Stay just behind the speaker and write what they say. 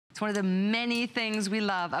It's one of the many things we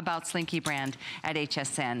love about Slinky brand at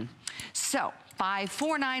HSN. So,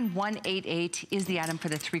 549188 is the item for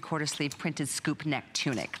the 3/4 sleeve printed scoop neck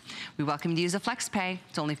tunic. We welcome you to use a flex pay.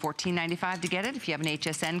 It's only $14.95 to get it. If you have an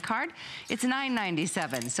HSN card, it's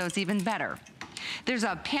 $9.97, so it's even better. There's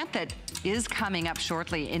a pant that is coming up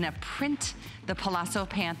shortly in a print, the Palazzo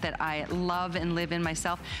pant that I love and live in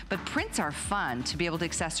myself, but prints are fun to be able to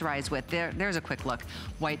accessorize with. There's a quick look.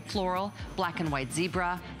 White floral, black and white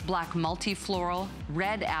zebra, black multi-floral,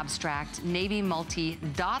 red abstract, navy multi,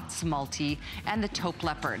 dots multi, and the taupe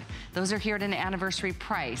leopard. Those are here at an anniversary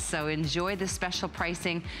price, so enjoy the special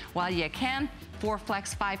pricing while you can. 4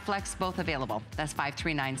 flex, 5 flex, both available. That's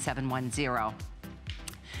 539710.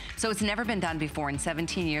 So it's never been done before in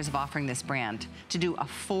 17 years of offering this brand to do a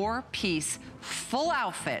 4-piece full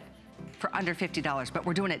outfit for under $50, but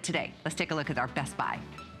we're doing it today. Let's take a look at our best buy.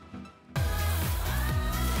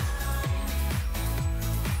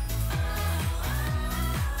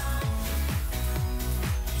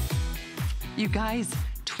 You guys,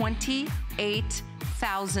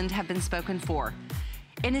 28,000 have been spoken for.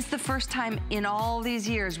 And it's the first time in all these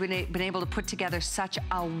years we've been able to put together such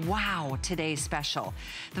a wow today's special.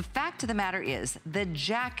 The fact of the matter is the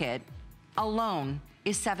jacket alone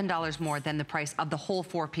is $7 more than the price of the whole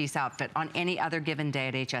 4-piece outfit on any other given day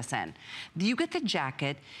at HSN. You get the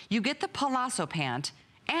jacket, you get the Palazzo pant,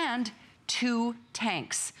 and 2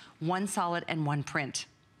 tanks, 1 solid and 1 print.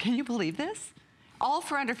 Can you believe this? All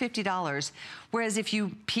for under $50, whereas if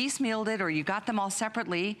you piecemealed it or you got them all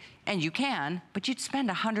separately, and you can, but you'd spend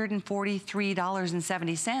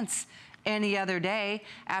 $143.70 any other day.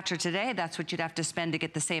 After today, that's what you'd have to spend to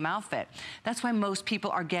get the same outfit. That's why most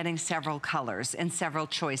people are getting several colors and several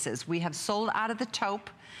choices. We have sold out of the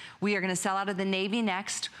taupe. We are gonna sell out of the navy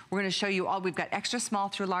next. We're gonna show you all, we've got extra small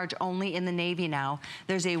through large only in the navy now.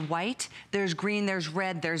 There's a white, there's green, there's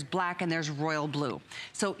red, there's black, and there's royal blue.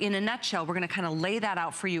 So in a nutshell, we're gonna kind of lay that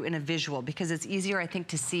out for you in a visual because it's easier, I think,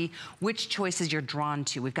 to see which choices you're drawn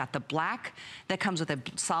to. We've got the black that comes with a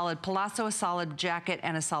solid Palazzo, a solid jacket,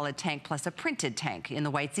 and a solid tank, plus a printed tank in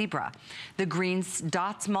the white zebra. The green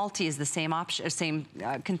dots multi is the same option, same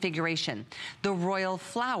configuration. The royal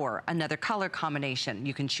flower, another color combination.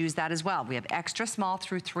 You can choose that as well. We have extra small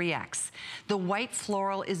through 3X. The white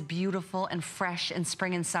floral is beautiful and fresh in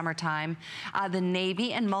spring and summertime. The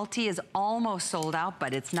navy and multi is almost sold out,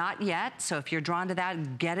 but it's not yet. So if you're drawn to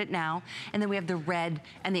that, get it now. And then we have the red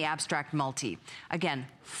and the abstract multi. Again,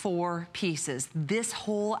 4 pieces. This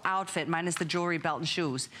whole outfit, minus the jewelry, belt, and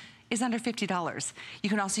shoes, is under $50. You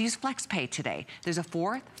can also use FlexPay today. There's a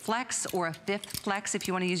 4th Flex or a 5th Flex if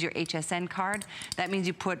you want to use your HSN card. That means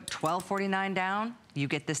you put $12.49 down. You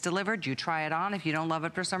get this delivered, you try it on. If you don't love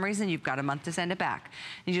it for some reason, you've got a month to send it back.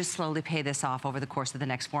 You just slowly pay this off over the course of the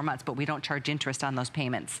next 4 months, but we don't charge interest on those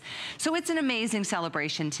payments. So it's an amazing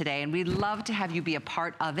celebration today, and we'd love to have you be a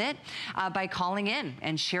part of it by calling in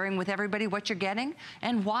and sharing with everybody what you're getting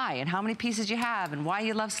and why, and how many pieces you have, and why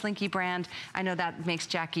you love Slinky brand. I know that makes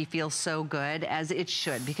Jackie feel so good, as it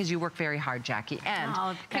should, because you work very hard, Jackie. And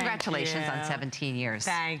congratulations on 17 years.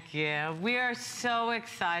 Thank you. We are so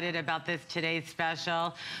excited about this today's special,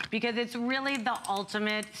 because it's really the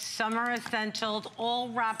ultimate summer essentials, all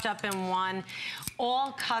wrapped up in one,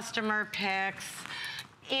 all customer picks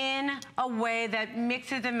in a way that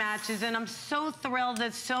mixes and matches. And I'm so thrilled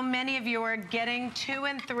that so many of you are getting 2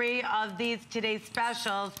 and 3 of these today's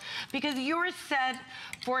specials, because you're set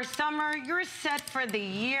for summer, you're set for the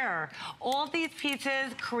year. All these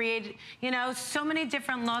pieces create, you know, so many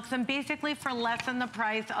different looks, and basically for less than the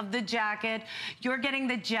price of the jacket, you're getting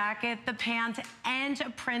the jacket, the pants, and a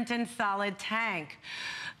print and solid tank.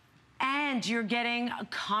 And you're getting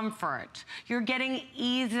comfort. You're getting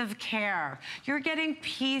ease of care. You're getting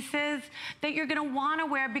pieces that you're gonna wanna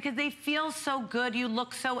wear because they feel so good, you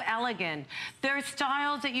look so elegant. There are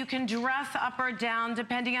styles that you can dress up or down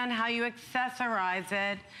depending on how you accessorize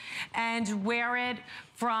it and wear it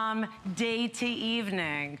from day to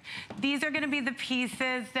evening. These are gonna be the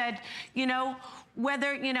pieces that, you know,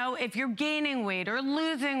 whether, you know, if you're gaining weight or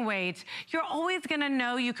losing weight, you're always gonna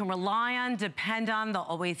know you can rely on, depend on, they'll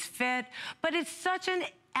always fit. But it's such an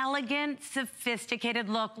elegant, sophisticated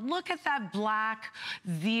look. Look at that black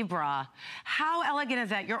zebra. How elegant is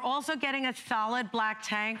that? You're also getting a solid black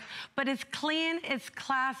tank, but it's clean, it's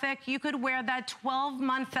classic. You could wear that 12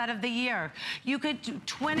 months out of the year. You could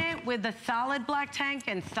twin it with the solid black tank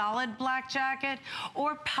and solid black jacket,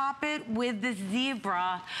 or pop it with the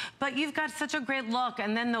zebra, but you've got such a great look.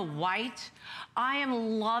 And then the white, I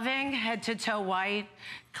am loving head to toe white.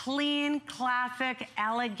 clean, classic,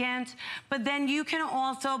 elegant, but then you can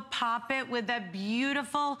also pop it with that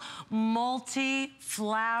beautiful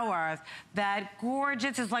multi-flowers. That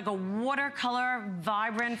gorgeous, it's like a watercolor,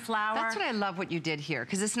 vibrant flower. That's what I love what you did here,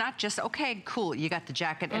 because it's not just, okay, cool, you got the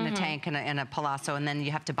jacket and a tank and a palazzo, and then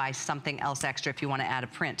you have to buy something else extra if you want to add a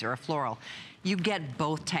print or a floral. You get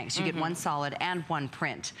both tanks. You get one solid and one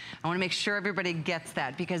print. I want to make sure everybody gets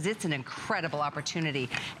that, because it's an incredible opportunity.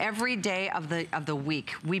 Every day of the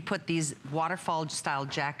week, we put these waterfall style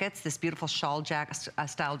jackets, this beautiful shawl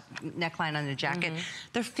style neckline on the jacket.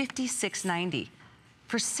 They're $56.90.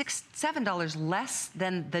 For $7 less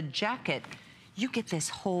than the jacket, you get this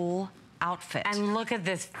whole outfit. And look at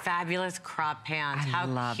this fabulous crop pant.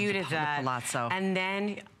 How cute is that? Palazzo. And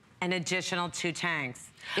then an additional 2 tanks.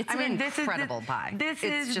 It's an incredible buy. This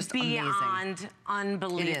is just beyond amazing.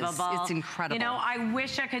 Unbelievable. It is. It's incredible. You know, I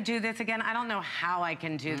wish I could do this again. I don't know how I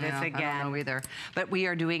can do this again. I don't know either. But we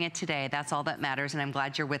are doing it today. That's all that matters, and I'm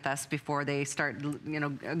glad you're with us before they start, you know,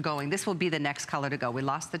 going. This will be the next color to go. We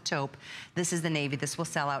lost the taupe. This is the navy. This will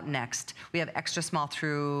sell out next. We have extra small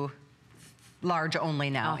through large only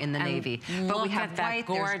now in the navy. But we have white,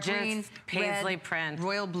 gorgeous there's green, paisley red, print,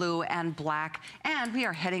 royal blue, and black. And we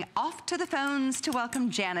are heading off to the phones to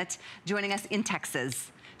welcome Janet, joining us in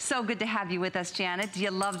Texas. So good to have you with us, Janet. Do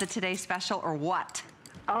you love the Today Special or what?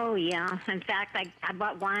 Oh, yeah. In fact, I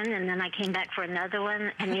bought one, and then I came back for another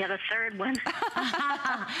one, and we have a third one.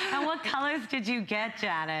 And what colors did you get,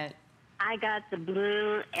 Janet? I got the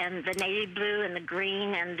blue and the navy blue and the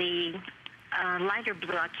green and the lighter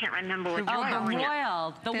blue. I can't remember what Oh, you're the calling it.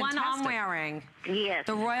 royal, the one I'm wearing. Yes.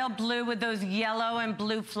 The royal blue with those yellow and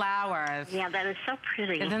blue flowers. Yeah, that is so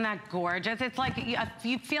pretty. Isn't that gorgeous? It's like,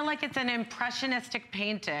 you feel like it's an impressionistic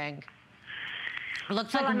painting. It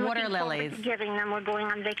looks like water lilies. Getting them. We're going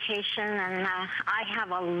on vacation, and I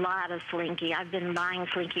have a lot of Slinky. I've been buying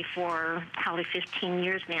Slinky for probably 15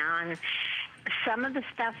 years now, and some of the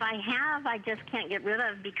stuff I have, I just can't get rid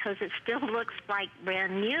of because it still looks like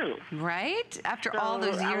brand new. Right? After all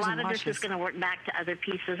those years of washes. A lot of this is going to work back to other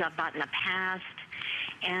pieces I've bought in the past.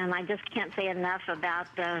 And I just can't say enough about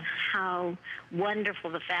how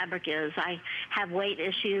wonderful the fabric is. I have weight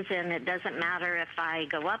issues, and it doesn't matter if I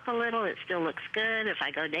go up a little, it still looks good. If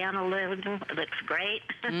I go down a little, it looks great.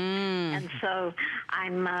 And so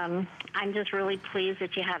I'm just really pleased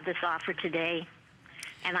that you have this offer today.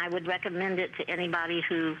 And I would recommend it to anybody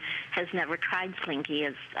who has never tried Slinky.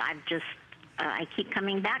 I keep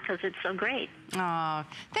coming back because it's so great. Oh,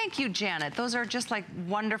 thank you, Janet. Those are just like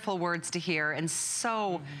wonderful words to hear, and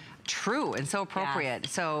so true and so appropriate.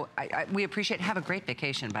 Yes. So we appreciate it. Have a great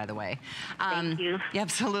vacation, by the way. Thank you. Yeah,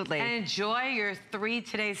 absolutely. And enjoy your 3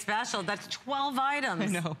 Today Special. That's 12 items. I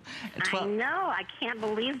know. I know. I can't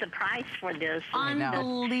believe the price for this.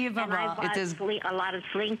 Unbelievable. And I bought a lot of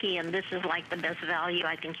Slinky, and this is like the best value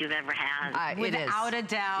I think you've ever had. Without a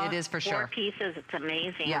doubt. It is for 4 sure. pieces. It's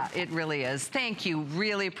amazing. Yeah, it really is. Thank you.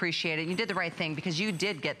 Really appreciate it. You did the right thing because you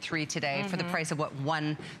did get 3 today for the price of what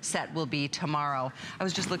 1 set will be tomorrow. I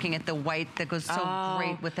was just looking at the white that goes so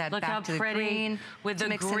great with that back to the green. With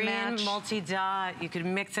the green multi-dot, you could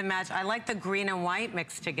mix and match. I like the green and white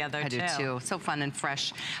mixed together, too. I do, too. So fun and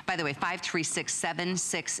fresh. By the way,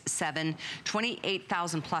 536-767,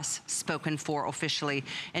 28,000 plus spoken for officially.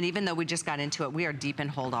 And even though we just got into it, we are deep in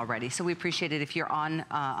hold already. So we appreciate it. If you're on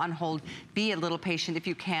hold, be a little patient if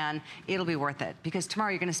you can. It'll be worth it because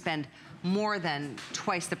tomorrow you're going to spend more than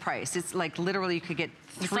twice the price. It's like literally you could get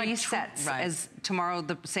 3 sets as tomorrow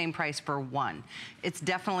the same price for 1. It's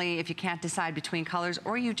definitely, if you can't decide between colors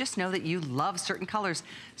or you just know that you love certain colors,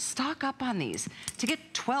 stock up on these. To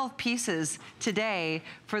get 12 pieces today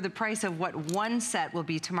for the price of what 1 set will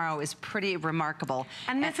be tomorrow is pretty remarkable.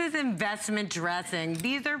 And this is investment dressing.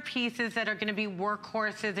 These are pieces that are gonna be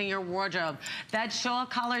workhorses in your wardrobe. That shawl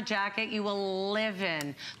collar jacket you will live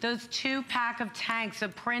in. Those 2-pack of tanks, the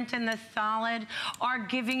print and the solid, are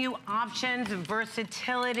giving you options,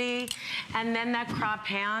 versatility, and then that crop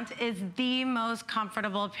pant is the most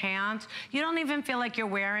comfortable pant. You don't even feel like you're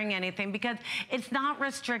wearing anything because it's not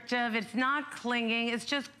restrictive, it's not clinging, it's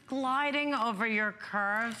just gliding over your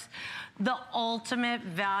curves. The ultimate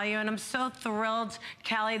value, and I'm so thrilled,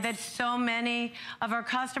 Kelly, that so many of our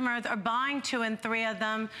customers are buying 2 and 3 of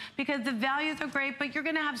them because the values are great, but you're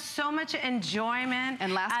gonna have so much enjoyment.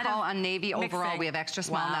 And last call on navy overall, we have extra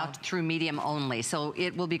small now through medium only, so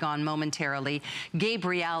it will be gone momentarily.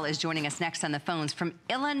 Gabrielle is joining us next on the phones from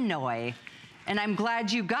Illinois. And I'm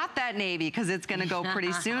glad you got that navy because it's going to go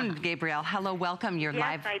pretty soon, Gabrielle. Hello, welcome. You're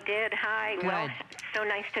live. Yes, I did. Hi. Good. Well, so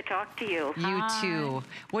nice to talk to you. You too.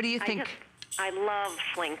 What do you think? I love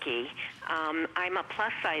Slinky. I'm a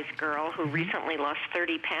plus-size girl who recently lost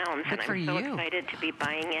 30 pounds, Good and for I'm so you. excited to be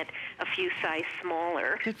buying it a few size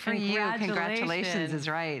smaller. Good for you. Congratulations is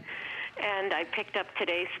right. And I picked up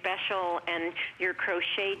today's special and your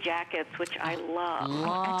crochet jackets, which I love.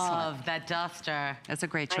 Love that duster. That's a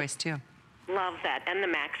great choice, too. Love that. And the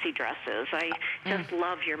maxi dresses. I just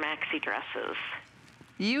love your maxi dresses.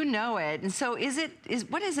 You know it. And so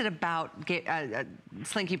what is it about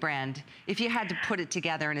Slinky brand, if you had to put it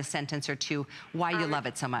together in a sentence or two, why you love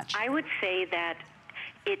it so much? I would say that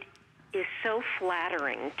it is so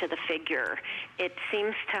flattering to the figure. It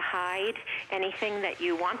seems to hide anything that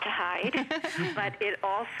you want to hide, but it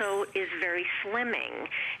also is very slimming.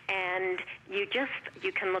 And you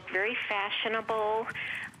can look very fashionable,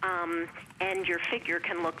 and your figure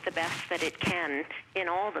can look the best that it can in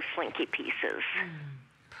all the Slinky pieces.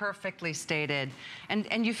 Perfectly stated.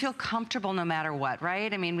 And you feel comfortable no matter what,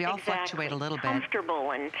 right? I mean, we all fluctuate a little bit.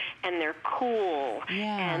 Comfortable, and they're cool.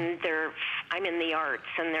 Yeah. And I'm in the arts,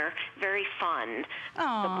 and they're very fun.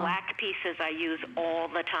 Aww. The black pieces I use all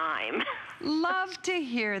the time. Love to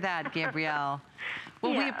hear that, Gabrielle.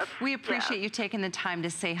 Well, yes, we appreciate you taking the time to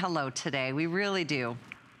say hello today. We really do.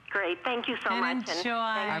 Great. Thank you so much. Enjoy.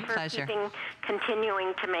 And thanks for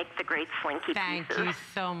continuing to make the great Slinky pieces. Thank you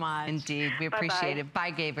so much. Indeed. We appreciate it.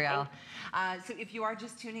 Bye, Gabrielle. So if you are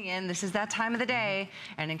just tuning in, this is that time of the day.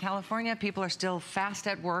 And in California, people are still fast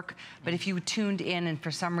at work. But if you tuned in and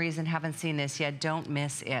for some reason haven't seen this yet, don't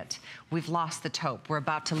miss it. We've lost the taupe. We're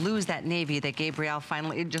about to lose that navy that Gabrielle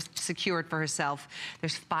finally just secured for herself.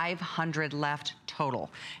 There's 500 left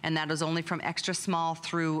total. And that is only from extra small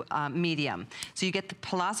through medium. So you get the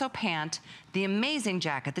palazzo pant, the amazing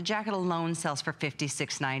jacket. The jacket alone sells for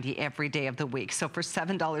 $56.90 every day of the week. So for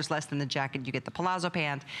 $7 less than the jacket, you get the palazzo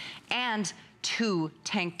pant and 2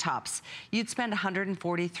 tank tops. You'd spend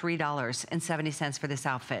 $143.70 for this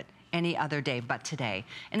outfit any other day but today.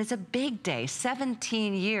 And it's a big day.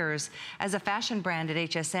 17 years as a fashion brand at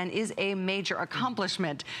HSN is a major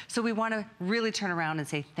accomplishment. So we want to really turn around and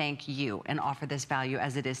say thank you and offer this value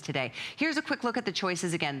as it is today. Here's a quick look at the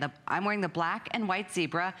choices again. I'm wearing the black and white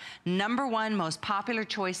zebra, #1 most popular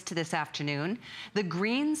choice to this afternoon. The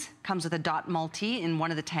greens comes with a dot multi in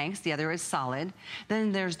one of the tanks, the other is solid.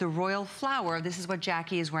 Then there's the royal flower. This is what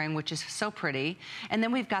Jackie is wearing, which is so pretty. And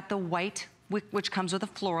then we've got the white, which comes with a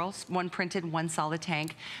floral, 1 printed, 1 solid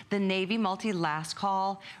tank. The navy multi last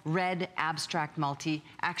call, red abstract multi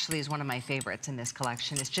actually is one of my favorites in this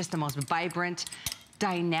collection. It's just the most vibrant,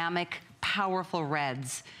 dynamic, powerful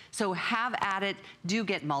reds. So have at it, do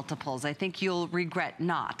get multiples. I think you'll regret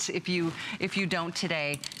not if you don't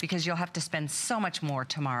today, because you'll have to spend so much more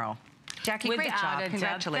tomorrow. Jackie, great job.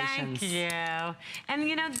 Congratulations. Thank you. And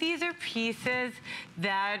you know, these are pieces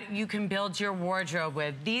that you can build your wardrobe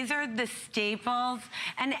with. These are the staples,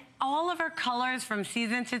 and all of our colors from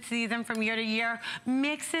season to season, from year to year,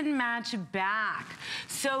 mix and match back.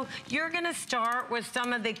 So you're gonna start with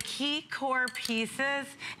some of the key core pieces.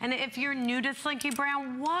 And if you're new to Slinky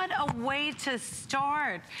brand, what a way to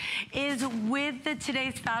start is with the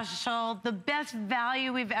today's special, the best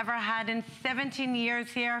value we've ever had in 17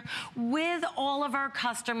 years here, with all of our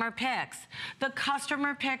customer picks. The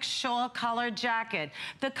customer pick shawl collar jacket,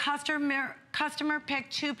 the customer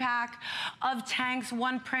pick 2-pack of tanks,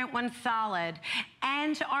 1 print, 1 solid,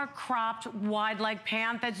 and our cropped wide leg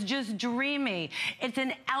pant that's just dreamy. It's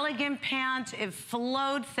an elegant pant. It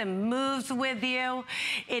floats and moves with you.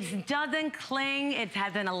 It doesn't cling. It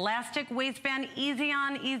has an elastic waistband, easy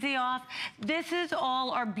on, easy off. This is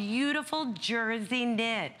all our beautiful jersey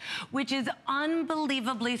knit, which is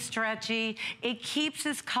unbelievably stretchy. It keeps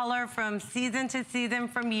its color from season to season,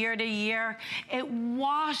 from year to year. It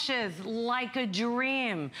washes like a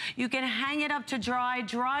dream. You can hang it up to dry,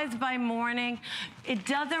 dries by morning. It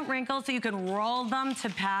doesn't wrinkle, so you can roll them to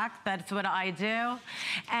pack. That's what I do.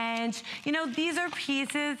 And you know, these are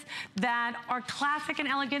pieces that are classic and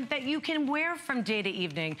elegant that you can wear from day to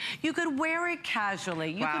evening. You could wear it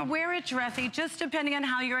casually. You could wear it dressy, just depending on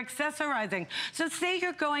how you're accessorizing. So say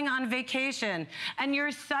you're going on vacation and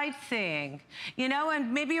you're sightseeing, you know,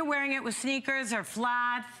 and maybe you're wearing it with sneakers or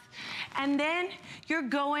flats, and then you're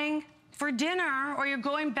going for dinner, or you're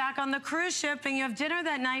going back on the cruise ship and you have dinner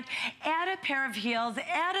that night, add a pair of heels,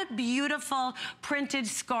 add a beautiful printed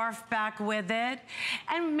scarf back with it,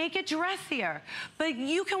 and make it dressier. But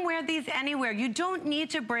you can wear these anywhere. You don't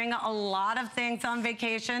need to bring a lot of things on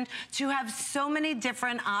vacation to have so many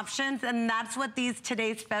different options, and that's what these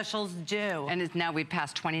today's specials do. And now we've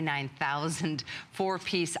passed 29,000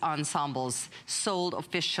 4-piece ensembles sold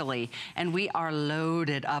officially, and we are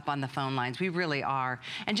loaded up on the phone lines. We really are.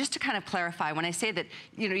 And just to kind of clarify, when I say that,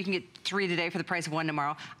 you know, you can get 3 today for the price of 1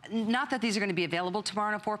 tomorrow, not that these are gonna be available tomorrow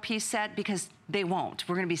in a 4-piece set, because they won't.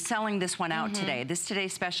 We're gonna be selling this one out today. This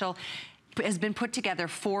today's special has been put together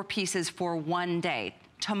 4 pieces for 1 day.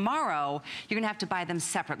 Tomorrow, you're gonna have to buy them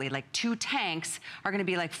separately. Like 2 tanks are gonna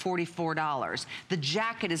be like $44. The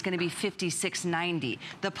jacket is gonna be $56.90.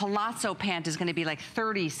 The palazzo pant is gonna be like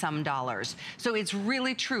 $30-some. So it's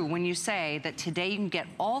really true when you say that today you can get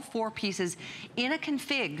all 4 pieces in a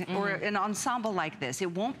config or an ensemble like this.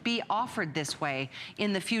 It won't be offered this way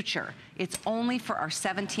in the future. It's only for our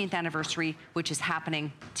 17th anniversary, which is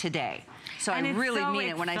happening today. So And I really mean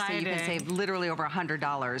it when I say you can exciting. save literally over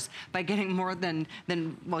 $100 by getting more than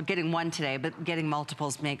well, getting 1 today, but getting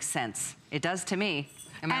multiples makes sense. It does to me.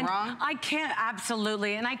 Am I wrong? I can't,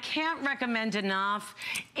 absolutely, and I can't recommend enough,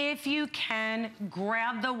 if you can,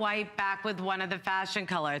 grab the white back with one of the fashion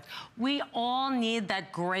colors. We all need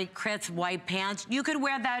that great crisp white pants. You could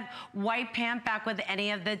wear that white pant back with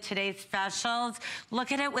any of the today's specials.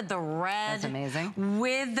 Look at it with the red. That's amazing.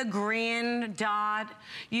 With the green dot.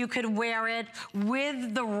 You could wear it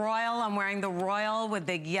with the royal. I'm wearing the royal with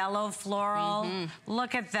the yellow floral.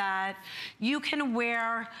 Look at that. You can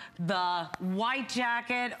wear the white jacket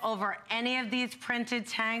over any of these printed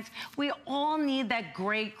tanks. We all need that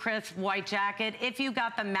great crisp white jacket. If you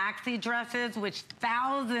got the maxi dresses, which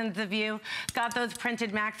thousands of you got those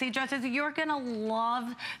printed maxi dresses, you're gonna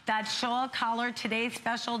love that shawl collar today's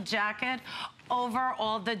special jacket over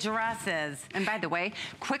all the dresses. And by the way,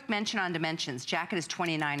 quick mention on dimensions. Jacket is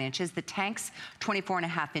 29 inches. The tank's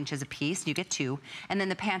 24.5 inches a piece. You get 2. And then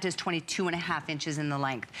the pant is 22.5 inches in the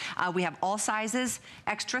length. We have all sizes,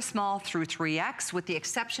 extra small through 3X, with the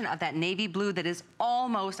exception of that navy blue that is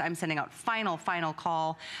almost, I'm sending out final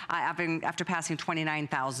call after passing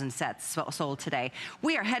 29,000 sets sold today.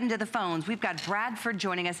 We are heading to the phones. We've got Bradford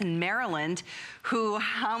joining us in Maryland, who,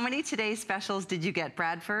 how many today's specials did you get,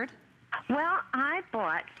 Bradford? Well, I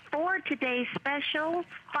bought 4 today's specials,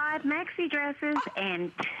 5 maxi dresses,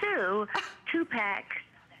 and 2 2-packs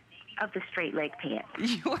of the straight leg pants.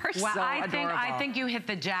 You are Well, so I adorable. think you hit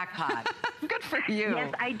the jackpot. Good for you.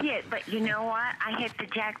 Yes, I did. But you know what? I hit the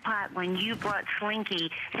jackpot when you brought Slinky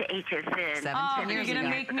to HSN. 17 Oh, you're years gonna ago.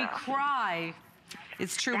 make me cry.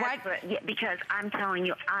 It's true. That's yeah, because I'm telling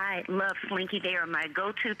you, I love Slinky. They are my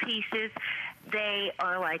go-to pieces. They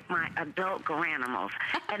are like my adult granimals.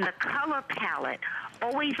 And the color palette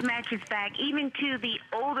always matches back even to the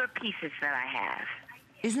older pieces that I have.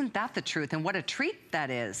 Isn't that the truth? And what a treat that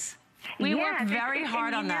is. We Yes, work very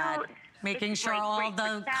hard on that, making it's sure like all great the for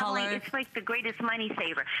traveling. colors. It's like the greatest money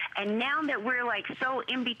saver. And now that we're like so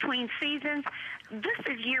in between seasons, this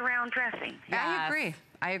is year-round dressing. I agree.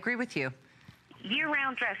 I agree with you.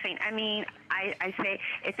 Year-round dressing. I mean, I say,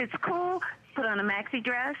 if it's cool, put on a maxi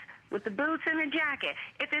dress with the boots and the jacket.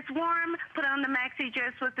 If it's warm, put on the maxi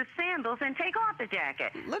dress with the sandals and take off the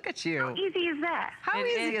jacket. Look at How you. easy is that? How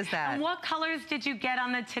easy is that? And what colors did you get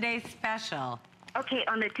on the today's special? Okay,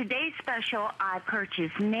 on the today's special, I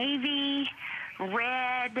purchased navy,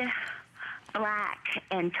 red, black,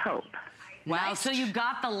 and taupe. Wow, Nice. so you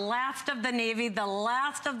got the last of the navy, the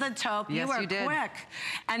last of the taupe. Yes, you were you did. quick.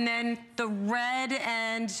 And then the red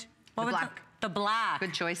and what was black. The black.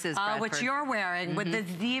 Good choices, which Bradford. you're wearing with the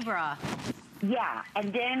zebra. Yeah,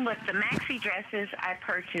 and then with the maxi dresses, I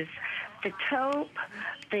purchased the taupe,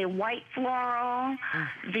 the white floral,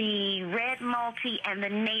 the red multi, and the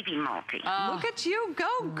navy multi. Look at you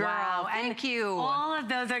go, girl. Wow, Thank and you. All of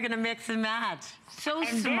those are gonna mix and match. So And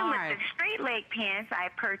then smart. with the straight leg pants, I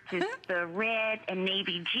purchased the red and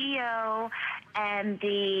navy geo, and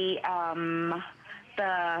the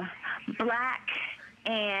black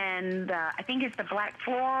and I think it's the black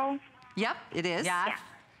floral. Yep, it is. Yeah.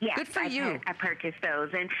 Yeah, Good for you. I purchased those,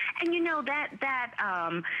 and you know that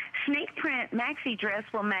snake print maxi dress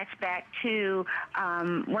will match back to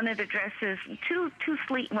one of the dresses, two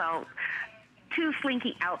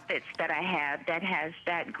Slinky outfits that I have that has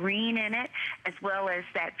that green in it as well as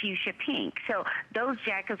that fuchsia pink. So those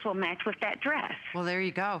jackets will match with that dress. Well, there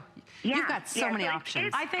you go. Yeah, You've got so many it's- options.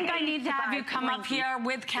 it's I think I need to have you come up here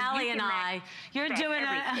with Callie and I. You're doing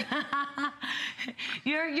it.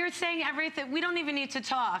 You're saying everything. We don't even need to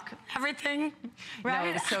talk. Everything, right?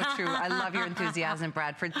 No, it's so true. I love your enthusiasm,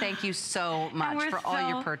 Bradford. Thank you so And much we're for all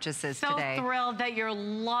your purchases so today. thrilled that you're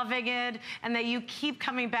loving it and that you keep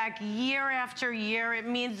coming back year after after year. It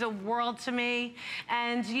means the world to me.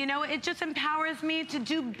 And, you know, it just empowers me to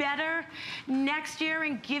do better next year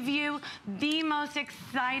and give you the most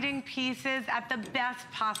exciting pieces at the best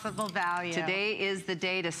possible value. Today is the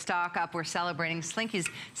day to stock up. We're celebrating Slinky's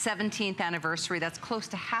 17th anniversary. That's close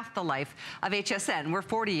to half the life of HSN. We're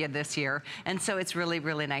 40 this year, and so it's really,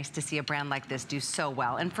 really nice to see a brand like this do so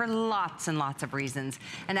well, and for lots and lots of reasons.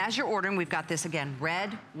 And as you're ordering, we've got this again,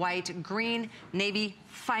 red, white, green, navy,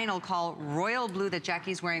 final call, royal blue that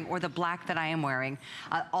Jackie's wearing, or the black that I am wearing.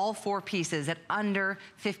 All 4 pieces at under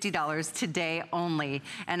 $50 today only.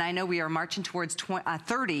 And I know we are marching towards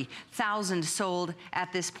 30,000 sold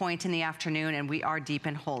at this point in the afternoon, and we are deep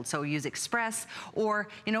in hold. So use Express, or,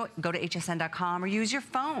 you know, go to hsn.com, or use your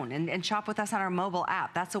phone and shop with us on our mobile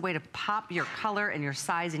app. That's a way to pop your color and your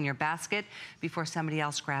size in your basket before somebody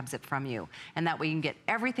else grabs it from you. And that way you can get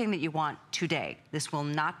everything that you want today. This will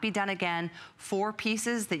not be done again. 4 pieces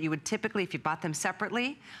that you would typically, if you bought them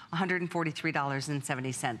separately,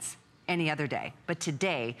 $143.70 any other day. But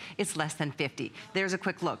today, it's less than $50. There's a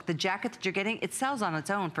quick look. The jacket that you're getting, it sells on its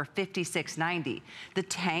own for $56.90. The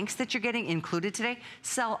tanks that you're getting included today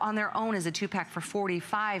sell on their own as a 2-pack for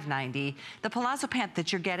 $45.90. The palazzo pant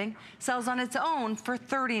that you're getting sells on its own for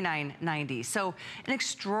 $39.90. So an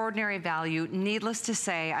extraordinary value. Needless to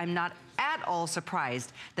say, I'm not at all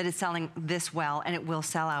surprised that it's selling this well, and it will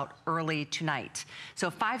sell out early tonight.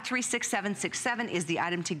 So 536767 is the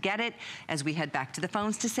item to get it, as we head back to the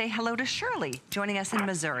phones to say hello to Shirley, joining us in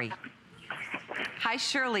Missouri. Hi,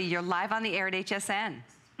 Shirley. You're live on the air at HSN.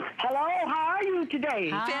 Hello, how are you today?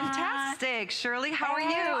 Fantastic. Shirley, how are you?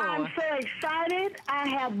 I'm so excited. I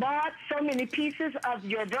have bought so many pieces of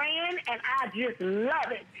your brand, and I just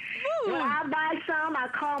love it. Woo. When I buy some, I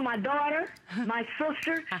call my daughter, my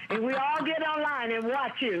sister, and we all get online and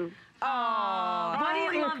watch you. Oh, what do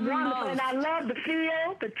you love it's wonderful, most? and I love the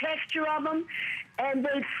feel, the texture of them, and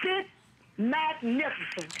they fit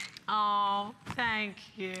magnificent. Oh, thank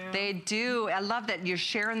you. They do. I love that you're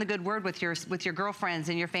sharing the good word with your girlfriends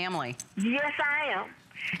and your family. Yes, I am.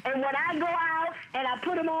 And when I go out and I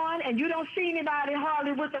put them on, and you don't see anybody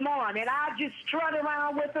hardly with them on, and I just strut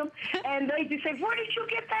around with them, and they just say, "Where did you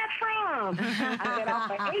get that from?" I said,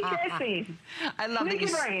 "Off of HSN." I love that you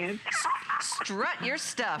brand. strut your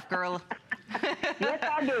stuff, girl. Yes,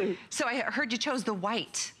 I do. So I heard you chose the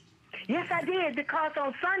white. Yes, I did, because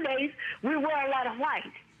on Sundays, we wear a lot of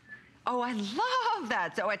white. Oh, I love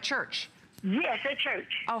that. So at church. Yes, at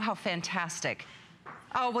church. Oh, how fantastic.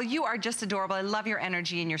 Oh, well, you are just adorable. I love your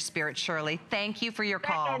energy and your spirit, Shirley. Thank you for your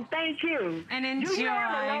call. And thank you. And enjoy. You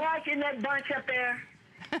have a large in that bunch up there.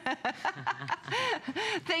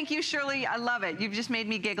 Thank you, Shirley. I love it. You've just made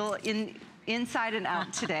me giggle inside and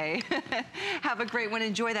out today. Have a great one.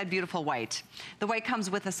 Enjoy that beautiful white. The white comes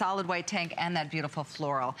with a solid white tank and that beautiful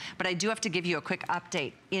floral. But I do have to give you a quick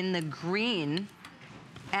update. In the green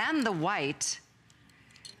and the white,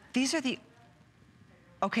 these are the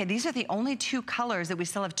only 2 colors that we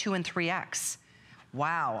still have 2 and 3X.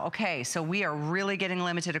 Wow, okay, so we are really getting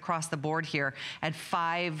limited across the board here at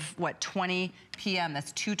 20 p.m.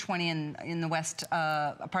 That's 2:20 in the west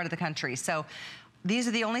part of the country. So these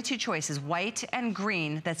are the only 2 choices, white and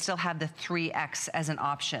green, that still have the 3X as an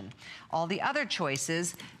option. All the other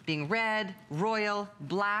choices being red, royal,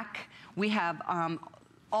 black. We have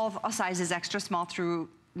all sizes extra small through,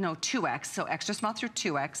 2X, so extra small through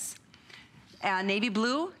 2X. Navy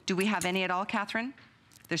blue, do we have any at all, Catherine?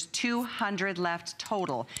 There's 200 left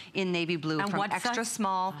total in navy blue, and from extra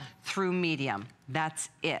small through medium. That's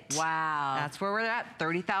it. Wow. That's where we're at.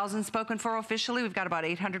 30,000 spoken for officially. We've got about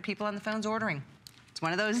 800 people on the phones ordering. It's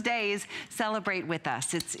one of those days. Celebrate with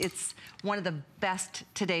us. It's one of the best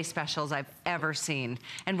today specials I've ever seen.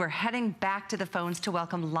 And we're heading back to the phones to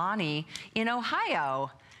welcome Lonnie in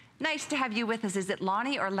Ohio. Nice to have you with us. Is it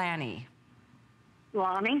Lonnie or Lanny?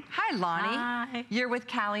 Lonnie. Hi, Lonnie. Hi. You're with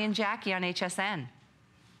Callie and Jackie on HSN.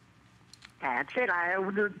 That's it. I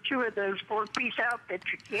ordered 2 of those 4-piece outfits.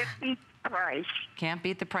 You can't beat the price. Can't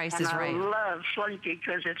beat the prices, and right? I love Slinky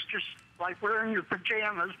because it's just like wearing your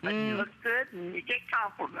pajamas, but you look good and you get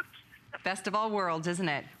compliments. Best of all worlds, isn't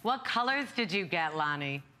it? What colors did you get,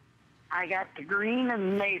 Lonnie? I got the green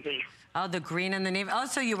and navy. Oh, the green and the navy. Oh,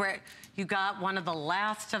 so you got one of the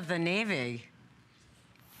last of the navy.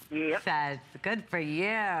 Yep. That's good for you.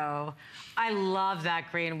 I love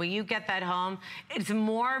that green. When you get that home, it's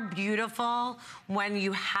more beautiful when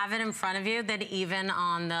you have it in front of you than even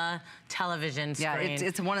on the television screen. Yeah,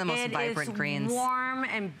 it's one of the most vibrant greens. It's warm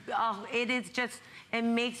and it is just, it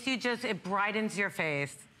makes you just, it brightens your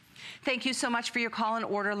face. Thank you so much for your call and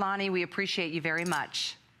order, Lonnie. We appreciate you very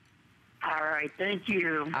much. All right, thank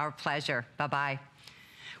you. Our pleasure. Bye-bye.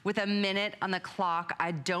 with a minute on the clock.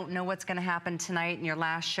 I don't know what's gonna happen tonight in your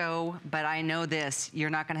last show, but I know this, you're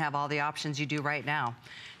not gonna have all the options you do right now.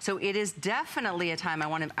 So it is definitely a time I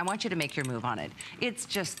want you to make your move on it. It's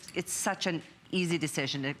such an easy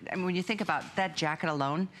decision. I mean, when you think about that jacket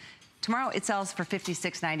alone, tomorrow it sells for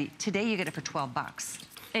 $56.90. Today you get it for 12 bucks.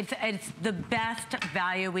 It's the best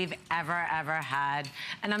value we've ever had.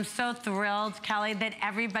 And I'm so thrilled, Kelly, that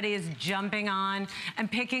everybody is jumping on and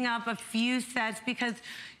picking up a few sets because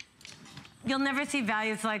you'll never see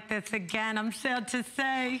values like this again, I'm sad to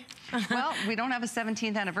say. Well, we don't have a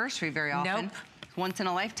 17th anniversary very often. Nope. Once in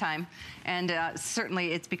a lifetime. And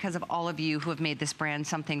certainly it's because of all of you who have made this brand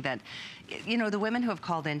something that, you know, the women who have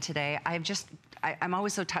called in today, I'm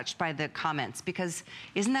always so touched by the comments because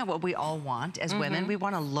isn't that what we all want as women? We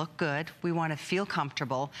want to look good. We want to feel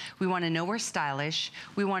comfortable. We want to know we're stylish.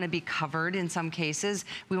 We want to be covered in some cases.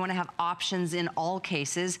 We want to have options in all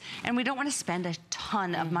cases. And we don't want to spend a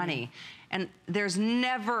ton of money. And there's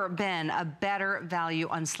never been a better value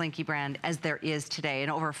on Slinky brand as there is today. And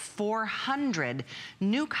over 400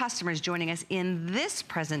 new customers joining us in this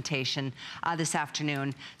presentation this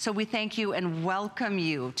afternoon. So we thank you and welcome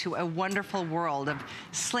you to a wonderful world of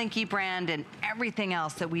Slinky brand and everything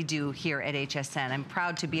else that we do here at HSN. I'm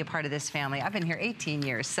proud to be a part of this family. I've been here 18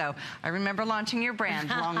 years, so I remember launching your brand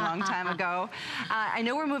a long time ago. I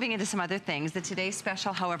know we're moving into some other things. The Today's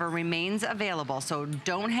Special, however, remains available, so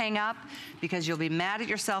don't hang up, because you'll be mad at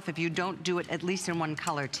yourself if you don't do it at least in one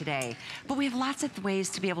color today. But we have lots of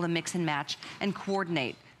ways to be able to mix and match and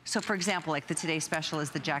coordinate. So for example, like the Today's Special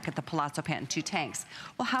is the jacket, the palazzo pant, and 2 tanks.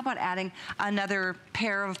 Well, how about adding another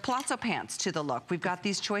pair of palazzo pants to the look? We've got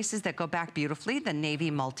these choices that go back beautifully. The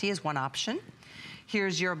navy multi is one option.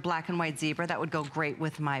 Here's your black and white zebra. That would go great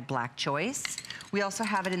with my black choice. We also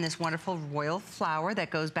have it in this wonderful royal flower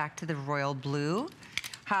that goes back to the royal blue.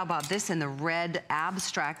 How about this in the red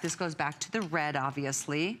abstract? This goes back to the red,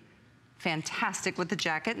 obviously. Fantastic with the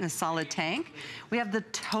jacket and the solid tank. We have the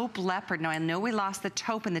taupe leopard. Now, I know we lost the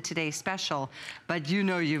taupe in the Today's Special, but you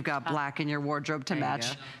know you've got black in your wardrobe to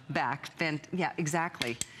match back. Yeah,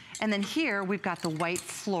 exactly. And then here, we've got the white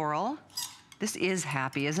floral. This is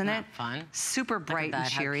happy, isn't it? Fun. Super bright and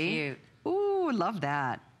cheery. How cute. Ooh, love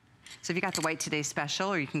that. So if you got the white Today's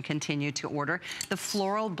Special, or you can continue to order. The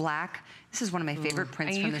floral black, this is one of my favorite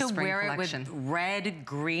prints from the spring collection. And you can wear it with red,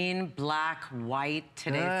 green, black, white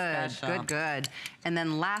Today's Special. Good. And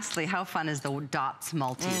then lastly, how fun is the dots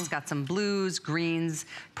multi? It's got some blues, greens,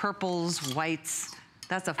 purples, whites.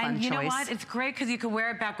 That's a fun choice. And you know what? It's great because you can wear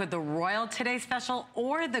it back with the royal Today's Special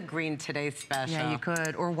or the green Today's Special. Yeah, you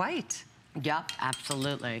could, or white. Yep,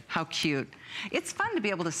 absolutely. How cute. It's fun to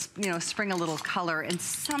be able to, you know, spring a little color and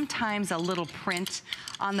sometimes a little print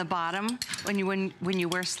on the bottom. When you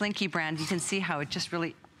wear Slinky brand, you can see how it just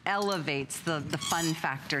really elevates the fun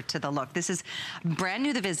factor to the look. This is brand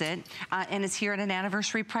new to visit, and it's here at an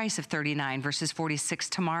anniversary price of $39 versus $46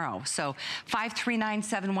 tomorrow. So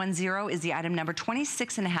 539710 is the item number,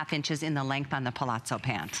 26.5 inches in the length on the palazzo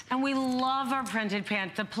pant. And we love our printed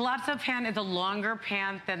pants. The palazzo pant is a longer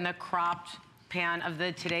pant than the cropped pant of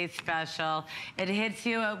the Today's Special. It hits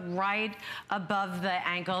you right above the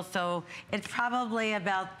ankle, so it's probably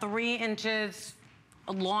about 3 inches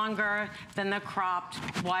longer than the cropped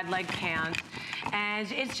wide leg pants.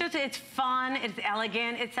 And it's fun, it's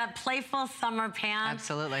elegant, it's that playful summer pant.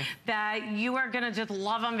 Absolutely. That you are gonna just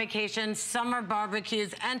love on vacation, summer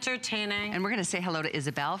barbecues, entertaining. And we're gonna say hello to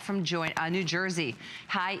Isabel from New Jersey.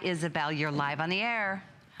 Hi, Isabel, you're live on the air.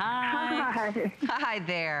 Hi. Hi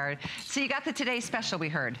there. So you got the Today's Special, we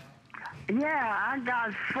heard. Yeah, I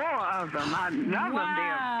got 4 of them. I love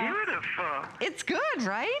them. They're beautiful. It's good,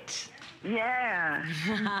 right? Yeah.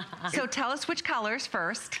 So tell us which colors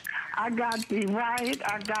first. I got the white,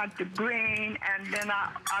 I got the green, and then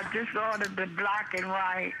I just ordered the black and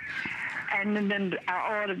white, and then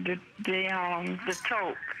I ordered the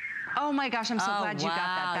taupe. Oh my gosh, I'm so glad you got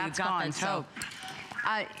that. That's gone. So,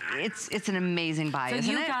 it's an amazing buy,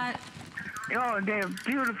 isn't it? Oh, they're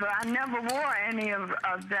beautiful. I never wore any of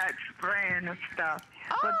that brand of stuff.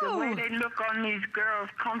 But the way they look on these girls,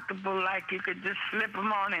 comfortable, like you could just slip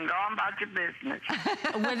them on and go on about your business.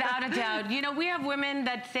 Without a doubt. You know, we have women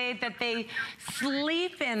that say that they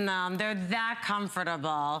sleep in them. They're that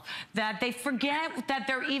comfortable that they forget that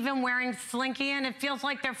they're even wearing Slinky, and it feels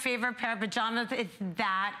like their favorite pair of pajamas. It's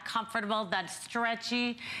that comfortable, that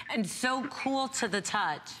stretchy, and so cool to the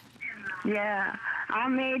touch. Yeah.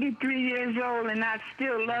 I'm 83 years old and I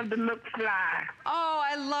still love to look fly. Oh,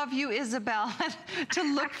 I love you, Isabel,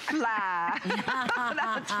 to look fly.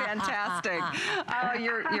 That's fantastic. Oh,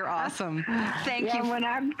 you're awesome. Thank you. When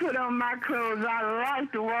I put on my clothes, I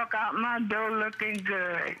like to walk out my door looking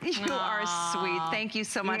good. You are sweet. Thank you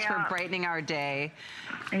so much for brightening our day.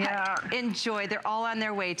 Yeah. Enjoy. They're all on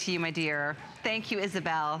their way to you, my dear. Thank you,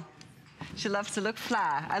 Isabel. She loves to look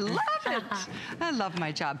fly. I love it. I love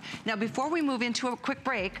my job. Now, before we move into a quick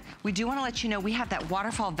break, we do want to let you know we have that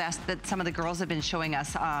waterfall vest that some of the girls have been showing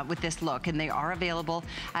us with this look, and they are available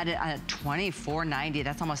at $24.90.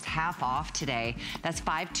 That's almost half off today. That's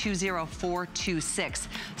 520426.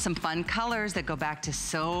 Some fun colors that go back to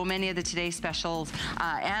so many of the today's specials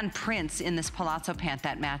and prints in this palazzo pant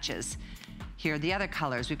that matches. Here are the other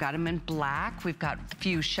colors. We've got them in black. We've got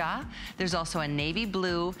fuchsia. There's also a navy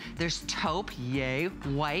blue. There's taupe, yay,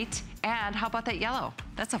 white. And how about that yellow?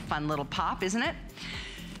 That's a fun little pop, isn't it?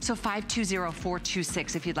 So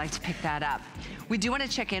 520426 if you'd like to pick that up. We do want to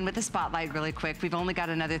check in with the spotlight really quick. We've only got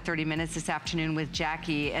another 30 minutes this afternoon with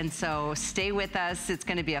Jackie, and so stay with us. It's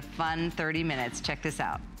going to be a fun 30 minutes. Check this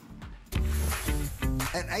out.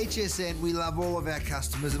 At HSN, we love all of our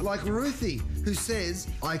customers, like Ruthie, who says,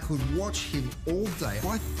 I could watch him all day.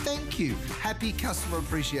 Why, thank you. Happy customer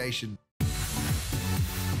appreciation.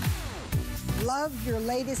 Love your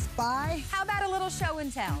latest buy? How about a little show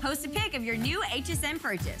and tell? Post a pic of your new HSN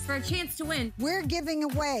purchase for a chance to win. We're giving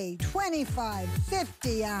away $25,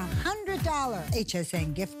 $50, $100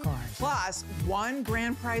 HSN gift cards. Plus, one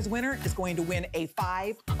grand prize winner is going to win a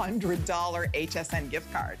 $500 HSN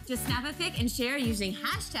gift card. Just snap a pic and share using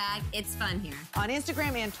hashtag It's Fun Here on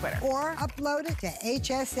Instagram and Twitter. Or upload it to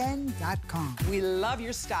hsn.com. We love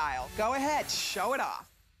your style. Go ahead, show it off.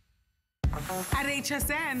 At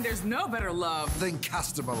HSN, there's no better love than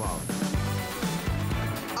customer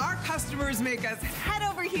love. Our customers make us head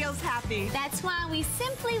over heels happy. That's why we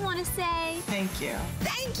simply want to say thank you.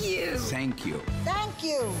 Thank you. Thank you. Thank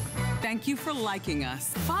you. Thank you for liking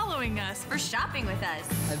us, following us, for shopping with us.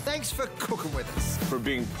 And thanks for cooking with us. For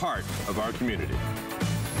being part of our community.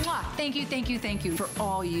 Mwah. Thank you, thank you, thank you for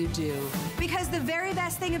all you do. Because the very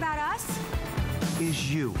best thing about us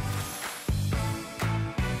is you.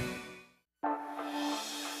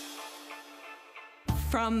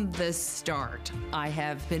 From the start, I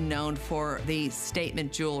have been known for the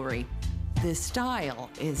statement jewelry. The style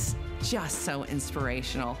is just so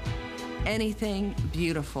inspirational. Anything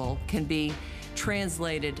beautiful can be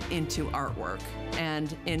translated into artwork,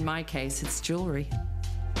 and in my case, it's jewelry.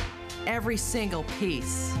 Every single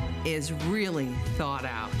piece is really thought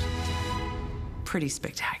out. Pretty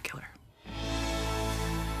spectacular.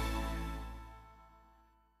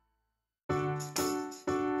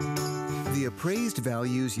 The appraised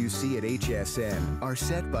values you see at HSN are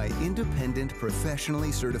set by independent,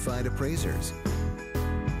 professionally certified appraisers.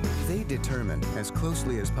 They determine, as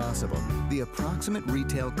closely as possible, the approximate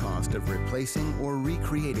retail cost of replacing or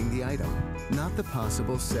recreating the item, not the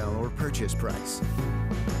possible sell or purchase price.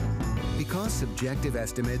 Because subjective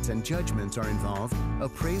estimates and judgments are involved,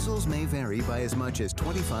 appraisals may vary by as much as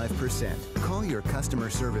 25%. Call your customer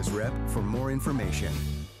service rep for more information.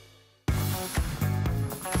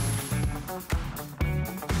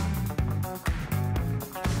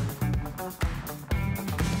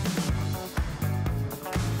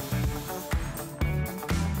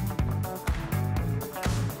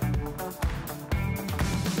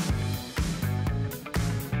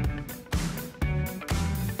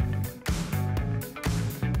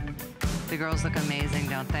 The girls look amazing,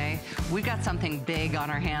 don't they? We've got something big on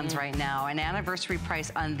our hands right now, an anniversary price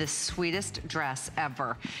on the sweetest dress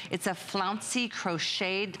ever. It's a flouncy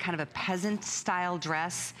crocheted, kind of a peasant style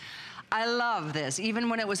dress. I love this, even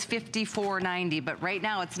when it was $54.90, but right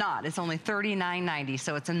now it's not. It's only $39.90,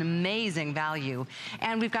 so it's an amazing value.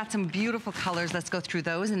 And we've got some beautiful colors. Let's go through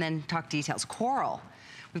those and then talk details. Coral,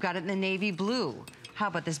 we've got it in the navy blue. How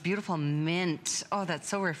about this beautiful mint? Oh, that's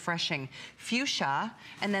so refreshing. Fuchsia,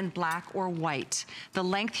 and then black or white. The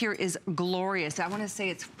length here is glorious. I want to say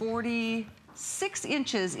it's 46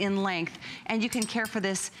 inches in length, and you can care for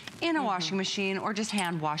this in a washing machine or just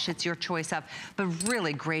hand wash. It's your choice up, but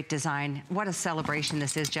really great design. What a celebration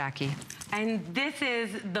this is, Jackie. And this is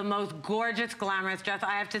the most gorgeous, glamorous dress.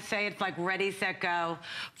 I have to say, it's like ready, set, go.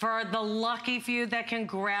 For the lucky few that can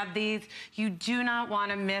grab these, you do not want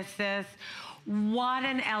to miss this. What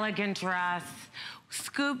an elegant dress.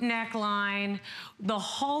 Scoop neckline, the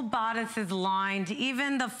whole bodice is lined,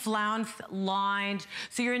 even the flounce lined,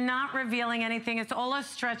 so you're not revealing anything. It's all a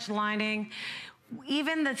stretch lining.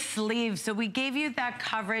 even the sleeve, so we gave you that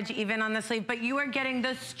coverage even on the sleeve, but you are getting the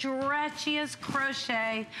stretchiest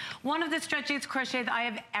crochet, one of the stretchiest crochets I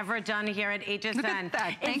have ever done here at HSN. Look at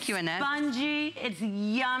that. Thank you, Annette. It's spongy, it's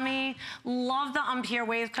yummy. Love the empire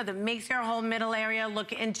waist because it makes your whole middle area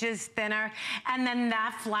look inches thinner. And then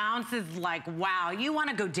that flounce is like, wow, you want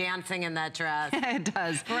to go dancing in that dress. It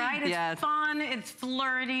does. Right? It's fun, it's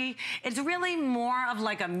flirty. It's really more of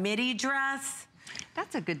like a midi dress.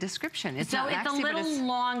 That's a good description. It's so not it's maxi, a little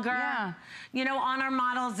longer. Yeah. You know, on our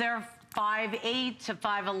models, they're 5'8" to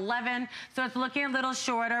 5'11", so it's looking a little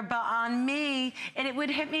shorter, but on me, it would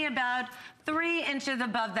hit me about 3 inches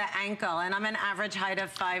above the ankle, and I'm an average height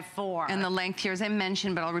of 5'4". And the length here, as I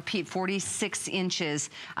mentioned, but I'll repeat, 46 inches,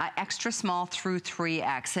 extra small through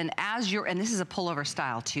 3X. And as you're, and this is a pullover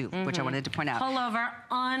style too, which I wanted to point out. Pullover,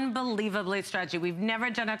 unbelievably stretchy. We've never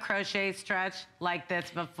done a crochet stretch like this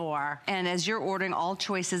before. And as you're ordering, all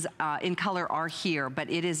choices in color are here, but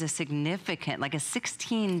it is a significant, like a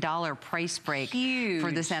 $16 price break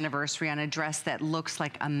for this anniversary on a dress that looks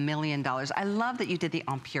like $1 million. I love that you did the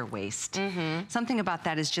empire waist. Something about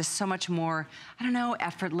that is just so much more, I don't know,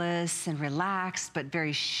 effortless and relaxed, but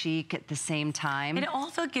very chic at the same time. It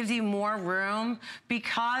also gives you more room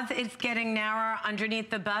because it's getting narrower underneath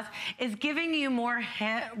the bust. It's giving you more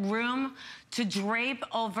room to drape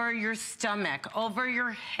over your stomach, over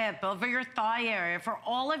your hip, over your thigh area. For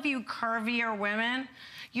all of you curvier women,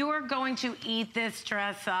 you are going to eat this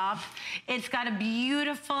dress up. It's got a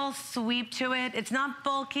beautiful sweep to it. It's not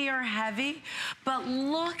bulky or heavy, but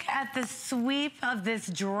look at the sweep of this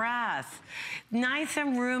dress. Nice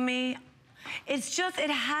and roomy. It's just, it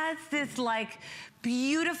has this like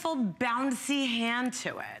beautiful bouncy hand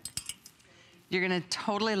to it. You're gonna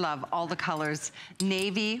totally love all the colors.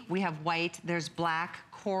 Navy, we have white, there's black,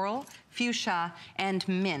 coral, fuchsia, and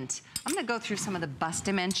mint. I'm gonna go through some of the bust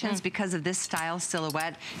dimensions because of this style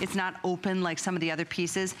silhouette. It's not open like some of the other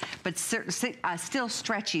pieces, but still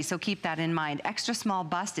stretchy, so keep that in mind. Extra small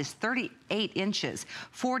bust is 38 inches,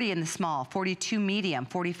 40 in the small, 42 medium,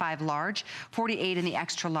 45 large, 48 in the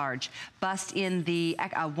extra large. Bust in the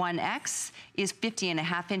 1X is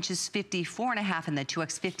 50.5 inches, 54.5 in the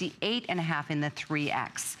 2X, 58.5 in the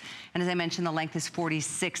 3X. And as I mentioned, the length is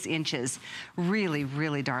 46 inches. Really,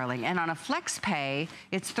 really darling. And on a flex pay,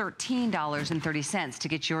 it's $13.30 to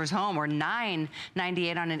get yours home, or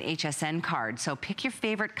 $9.98 on an HSN card. So pick your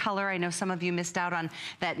favorite color. I know some of you missed out on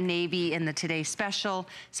that navy in the Today Special.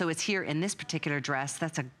 So it's here in this particular dress.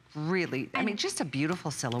 That's a really, I mean, just a beautiful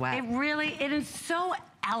silhouette. It is so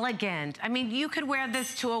elegant. I mean, you could wear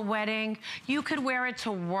this to a wedding. You could wear it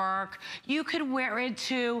to work. You could wear it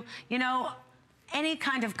to, you know, any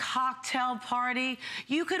kind of cocktail party.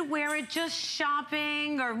 You could wear it just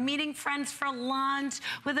shopping or meeting friends for lunch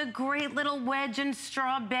with a great little wedge and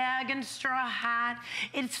straw bag and straw hat.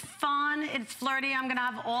 It's fun, it's flirty. I'm gonna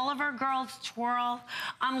have all of our girls twirl.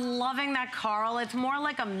 I'm loving that coral. It's more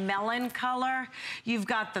like a melon color. You've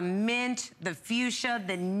got the mint, the fuchsia,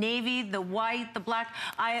 the navy, the white, the black.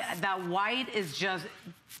 That white is just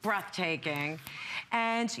breathtaking.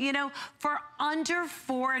 And, you know, for under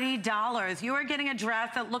 $40, you are getting a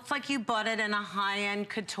dress that looks like you bought it in a high-end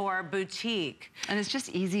couture boutique. And it's just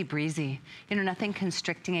easy breezy. You know, nothing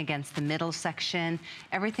constricting against the middle section.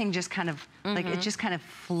 Everything just kind of, like, it just kind of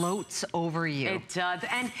floats over you. It does.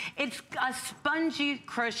 And it's a spongy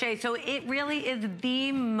crochet, so it really is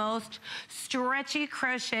the most stretchy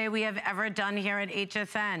crochet we have ever done here at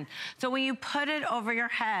HSN. So when you put it over your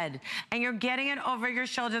head and you're getting it over your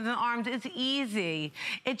shoulders and arms, it's easy.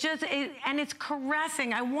 And it's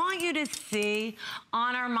caressing. I want you to see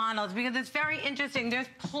on our models because it's very interesting. There's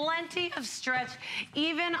plenty of stretch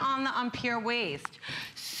even on the empire waist.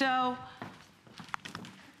 So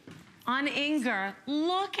on Inger,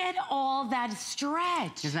 look at all that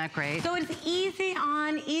stretch. Isn't that great? So it's easy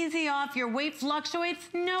on, easy off. Your weight fluctuates,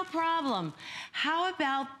 no problem. How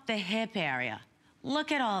about the hip area?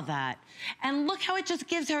 Look at all that. And look how it just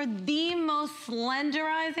gives her the most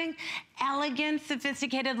slenderizing, elegant,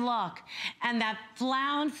 sophisticated look. And that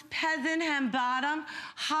flounce peasant hem bottom,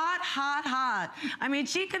 hot, hot, hot. I mean,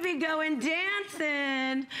 she could be going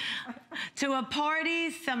dancing to a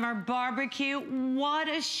party, summer barbecue. What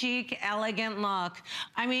a chic, elegant look.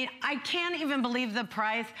 I mean, I can't even believe the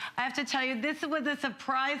price. I have to tell you, this was a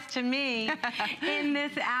surprise to me in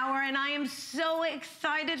this hour, and I am so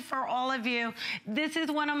excited for all of you. This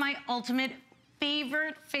is one of my ultimate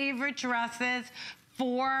favorite dresses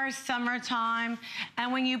for summertime.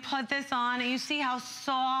 And when you put this on, you see how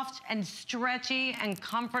soft and stretchy and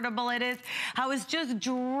comfortable it is, how it's just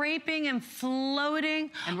draping and floating.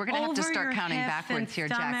 And we're gonna have to start counting backwards here,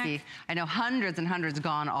 Jackie. I know hundreds and hundreds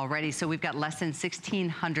gone already, so we've got less than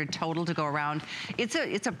 1,600 total to go around. It's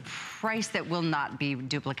a price that will not be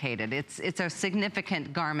duplicated. It's a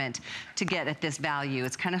significant garment to get at this value.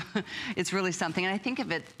 It's kind of, it's really something. And I think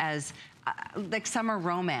of it as like summer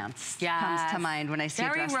romance comes to mind when I see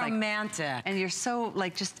a dress very romantic. And you're so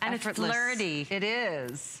like just and effortless. It's flirty. It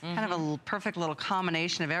is. Kind of a perfect little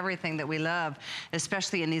combination of everything that we love,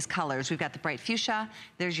 especially in these colors. We've got the bright fuchsia,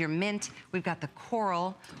 there's your mint, we've got the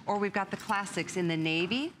coral, or we've got the classics in the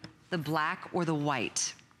navy, the black, or the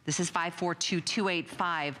white. This is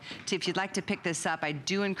 542-285. If you'd like to pick this up, I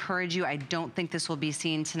do encourage you. I don't think this will be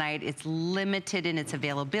seen tonight. It's limited in its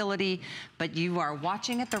availability, but you are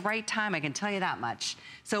watching at the right time, I can tell you that much.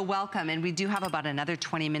 So welcome, and we do have about another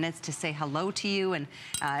 20 minutes to say hello to you and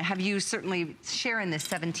have you certainly share in this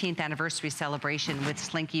 17th anniversary celebration with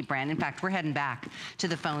Slinky brand. In fact, we're heading back to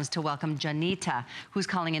the phones to welcome Janita, who's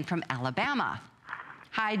calling in from Alabama.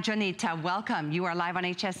 Hi, Janita, welcome. You are live on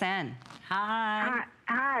HSN. Hi.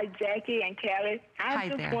 Hi, Jackie and Kelly. Hi I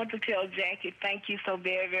just there. want to tell Jackie thank you so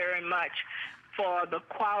very, very much for the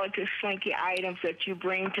quality Slinky items that you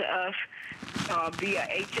bring to us via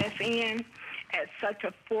HSN at such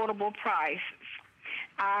affordable prices.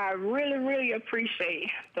 I really, really appreciate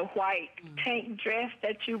the white tank dress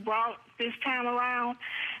that you brought this time around,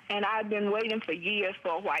 and I've been waiting for years for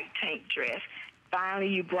a white tank dress. Finally,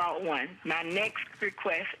 you brought one. My next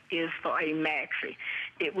request is for a maxi.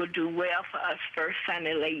 It will do well for us First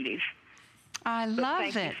Sunday ladies. I love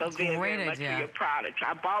it. Thank you so very much for your products.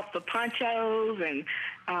 I bought the ponchos, and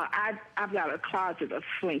I've got a closet of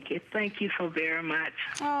Slinky. Thank you so very much.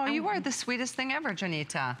 Oh, you are the sweetest thing ever,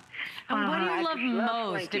 Janita. And what do you I love just love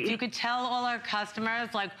most? Slinky. If you could tell all our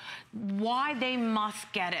customers, like, why they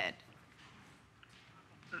must get it.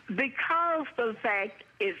 Because the fact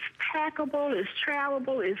it's packable, it's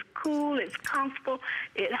travelable, it's cool, it's comfortable,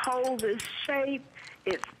 it holds its shape,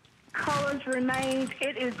 its colors remain.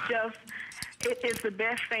 It is just, it is the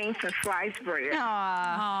best thing since sliced bread.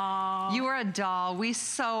 Aww. You are a doll. We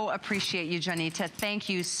so appreciate you, Janita. Thank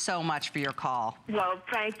you so much for your call. Well,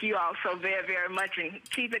 thank you all so very, very much, and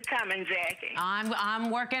keep it coming, Jackie.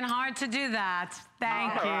 I'm working hard to do that.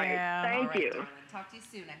 Thank you. Thank you. Talk to you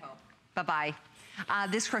soon, I hope. Bye-bye.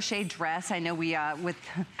 This crochet dress, I know we, with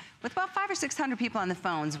about 500 or 600 people on the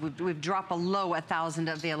phones, we've dropped below 1,000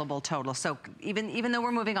 available total. So even though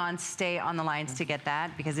we're moving on, stay on the lines to get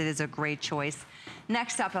that because it is a great choice.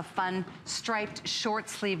 Next up, a fun striped short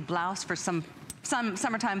sleeve blouse for some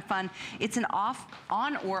summertime fun. It's an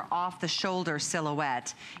on or off the shoulder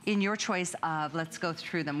silhouette in your choice of, let's go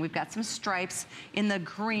through them. We've got some stripes in the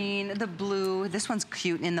green, the blue. This one's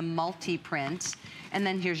cute in the multi print. And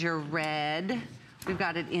then here's your red. We've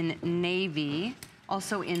got it in navy,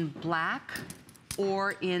 also in black,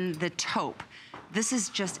 or in the taupe. This is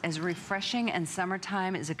just as refreshing and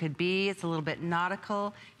summertime as it could be. It's a little bit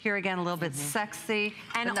nautical. Here again, a little bit sexy.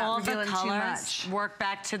 And all the colors work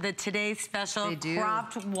back to the today's special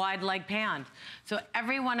cropped wide leg pant. So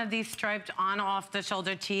every one of these striped on off the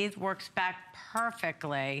shoulder tees works back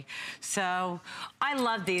perfectly. So I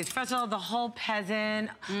love these. First of all, the whole peasant,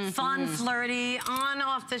 fun, flirty, on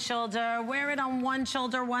off the shoulder, wear it on one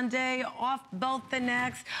shoulder one day, off both the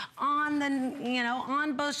next, on the, you know,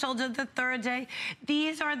 on both shoulders the third day.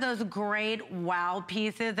 These are those great wow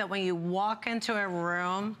pieces that when you walk into a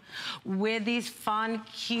room with these fun,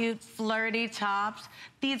 cute, flirty tops,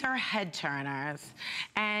 these are head turners.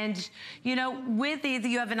 And, you know, with these,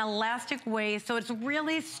 you have an elastic waist, so it's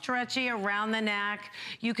really stretchy around the neck.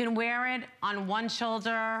 You can wear it on one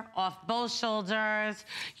shoulder, off both shoulders.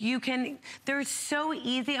 You can, they're so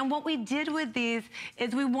easy. And what we did with these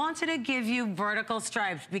is we wanted to give you vertical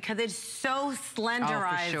stripes because it's so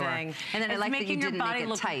slenderizing. Oh, for sure. And then I like that you didn't make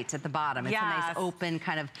it tight at the bottom. It's a nice open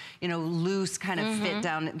kind of, you know, loose kind of fit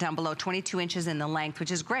down below, 22 inches in the length,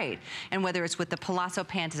 which is great. And whether it's with the palazzo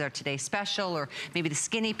pant is our today's special, or maybe the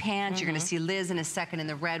skinny pants, you're gonna see Liz in a second in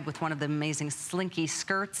the red with one of the amazing Slinky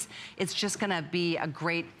skirts. It's just gonna be a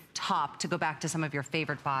great top to go back to some of your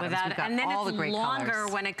favorite bottoms. We've got and then all it's the great longer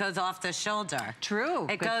colors. when it goes off the shoulder. True,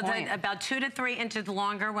 It goes about 2 to 3 inches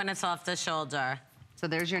longer when it's off the shoulder. So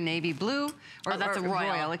there's your navy blue, or that's a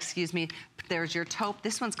royal, excuse me. There's your taupe.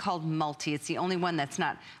 This one's called multi. It's the only one that's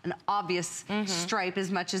not an obvious stripe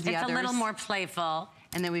as much as the others. It's a little more playful.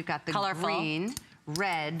 And then we've got the colorful. Green,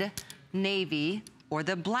 red, navy, or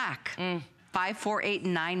the black.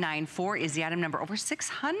 548994 is the item number. Over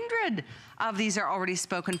 600 of these are already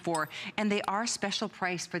spoken for, and they are special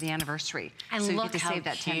price for the anniversary. And so you look get to how save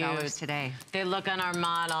that $10 today. They look on our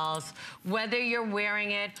models. Whether you're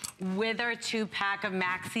wearing it with our 2-pack of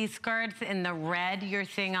maxi skirts in the red you're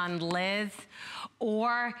seeing on Liz,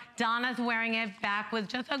 or Donna's wearing it back with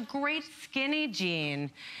just a great skinny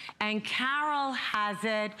jean. And Carol has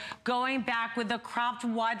it going back with the cropped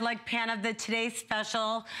wide leg pant of the Today's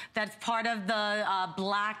Special. That's part of the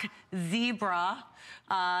black zebra.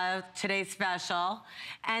 Today's Special.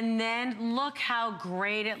 And then look how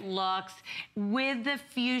great it looks with the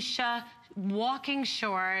fuchsia walking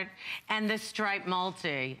short and the striped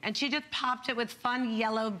multi. And she just popped it with fun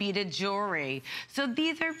yellow beaded jewelry. So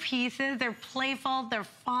these are pieces, they're playful, they're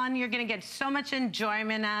fun. You're gonna get so much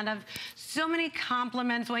enjoyment out of, so many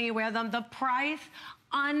compliments when you wear them. The price,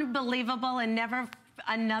 unbelievable, and never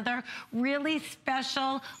another really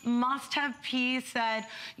special must-have piece that,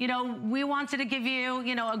 you know, we wanted to give you,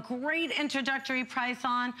 you know, a great introductory price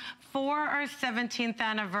on for our 17th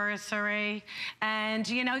anniversary. And,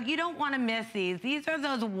 you know, you don't want to miss these. These are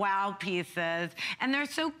those wow pieces, and they're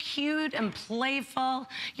so cute and playful.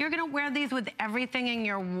 You're going to wear these with everything in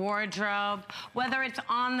your wardrobe, whether it's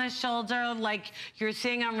on the shoulder like you're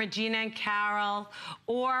seeing on Regina and Carol,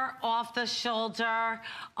 or off the shoulder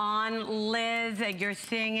on Liz, and you're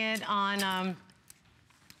seeing it on,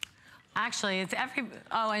 actually, it's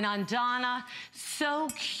and on Donna. So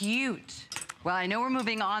cute. Well, I know we're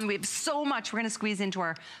moving on. We have so much. We're going to squeeze into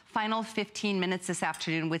our final 15 minutes this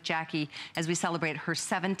afternoon with Jackie as we celebrate her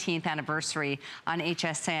 17th anniversary on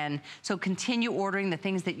HSN. So continue ordering the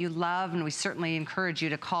things that you love, and we certainly encourage you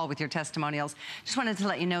to call with your testimonials. Just wanted to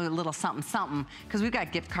let you know a little something, something, because we've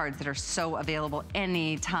got gift cards that are so available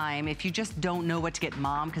anytime. If you just don't know what to get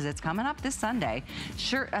Mom, because it's coming up this Sunday,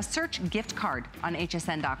 search gift card on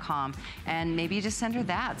hsn.com, and maybe you just send her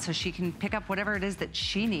that so she can pick up whatever it is that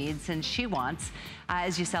she needs and she wants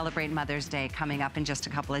as you celebrate Mother's Day coming up in just a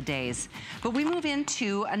couple of days. But we move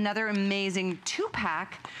into another amazing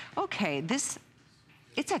 2-pack. Okay, it's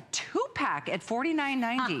a 2-pack at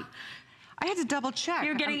 $49.90. I had to double check.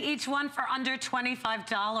 You're getting each one for under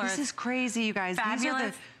 $25. This is crazy, you guys.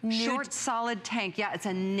 Fabulous. These are the short, solid tank. Yeah, it's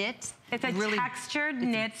a knit. It's a really textured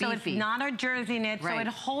knit, so it's not a jersey knit, so it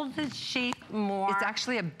holds its shape more. It's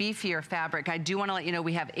actually a beefier fabric. I do want to let you know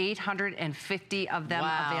we have 850 of them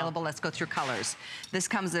available. Let's go through colors.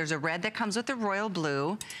 There's a red that comes with the royal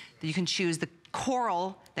blue. You can choose the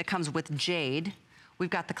coral that comes with jade. We've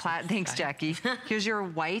got the thanks, Jackie. Here's your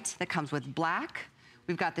white that comes with black.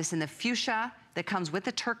 We've got this in the fuchsia that comes with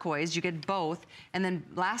the turquoise. You get both. And then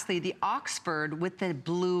lastly, the Oxford with the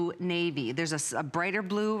blue navy. There's a brighter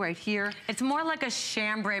blue right here. It's more like a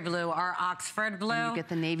chambray blue or Oxford blue. And you get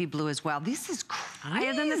the navy blue as well. This is crazy.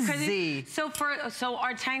 Isn't this crazy? So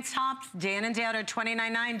our tank tops, day in and day out, are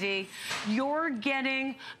 $29.90. You're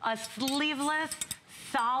getting a sleeveless,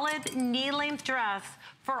 solid knee-length dress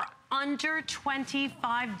for under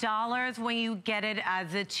 $25 when you get it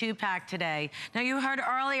as a 2-pack today. Now, you heard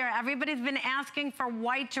earlier, everybody's been asking for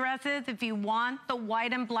white dresses. If you want the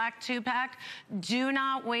white and black 2-pack, do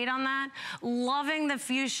not wait on that. Loving the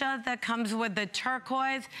fuchsia that comes with the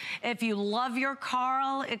turquoise. If you love your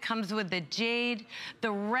coral, it comes with the jade.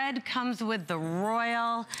 The red comes with the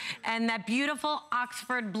royal. And that beautiful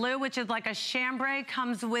Oxford blue, which is like a chambray,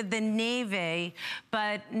 comes with the navy,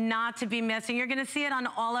 but not to be missing. You're gonna see it on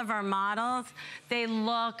all of our models. They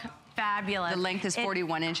look fabulous. The length is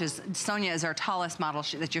 41 inches. Sonia is our tallest model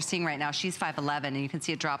that you're seeing right now. She's 5'11", and you can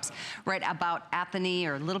see it drops right about at the knee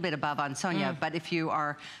or a little bit above on Sonia. But if you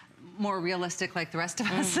are more realistic like the rest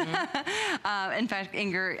of us, in fact,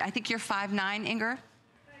 Inger, I think you're 5'9", Inger?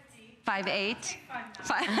 5'8".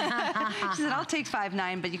 She said, I'll take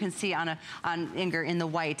 5'9", but you can see on Inger in the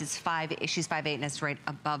white, it's she's 5'8", and it's right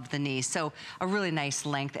above the knee. So a really nice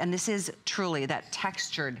length. And this is truly that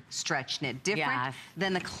textured stretch knit, different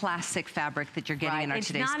than the classic fabric that you're getting in our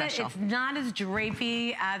today's special. It's not as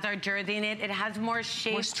drapey as our jersey knit. It has more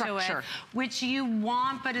shape to it, which you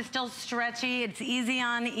want, but it's still stretchy. It's easy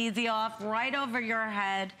on, easy off, right over your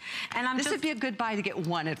head. And this would be a good buy to get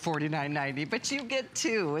one at $49.90, but you get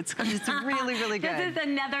two. It's really, really good. This is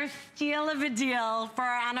another steal of a deal for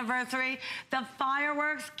our anniversary. The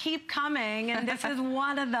fireworks keep coming, and this is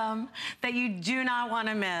one of them that you do not want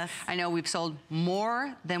to miss. I know we've sold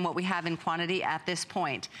more than what we have in quantity at this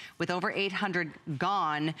point, with over 800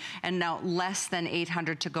 gone, and now less than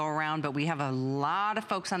 800 to go around, but we have a lot of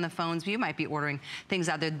folks on the phones. You might be ordering things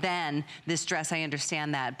other than this dress, I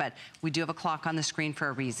understand that, but we do have a clock on the screen for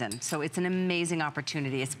a reason. So it's an amazing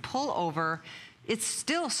opportunity. It's pull over. It's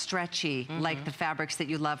still stretchy like the fabrics that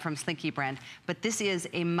you love from Slinky brand, but this is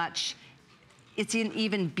a much, it's an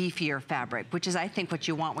even beefier fabric, which is, I think, what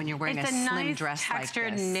you want when you're wearing a slim nice dress like this.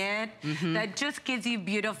 textured knit that just gives you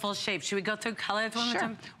beautiful shape. Should we go through colors one more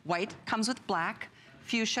time? White comes with black.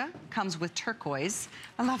 Fuchsia comes with turquoise.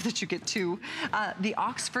 I love that you get two. The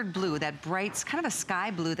Oxford blue, that bright, kind of a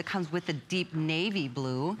sky blue that comes with the deep navy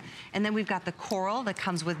blue. And then we've got the coral that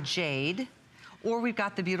comes with jade. Or we've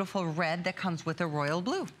got the beautiful red that comes with a royal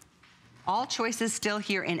blue. All choices still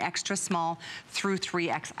here in extra small through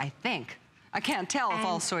 3X, I think. I can't tell if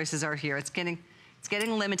all choices are here. It's getting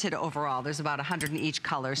limited overall. There's about 100 in each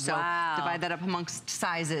color. So divide that up amongst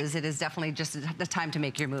sizes. It is definitely just the time to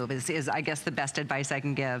make your move is I guess, the best advice I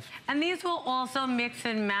can give. And these will also mix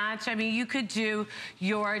and match. I mean, you could do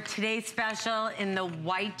your today's special in the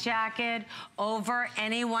white jacket over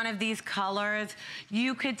any one of these colors.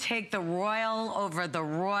 You could take the royal over the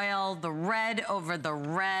royal, the red over the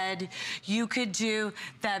red. You could do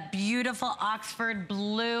that beautiful Oxford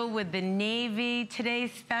blue with the navy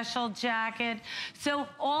today's special jacket. So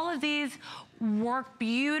all of these work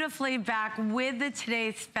beautifully back with the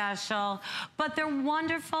today's special, but they're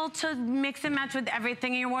wonderful to mix and match with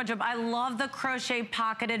everything in your wardrobe. I love the crochet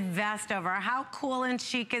pocketed vest over. How cool and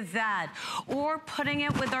chic is that? Or putting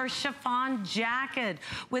it with our chiffon jacket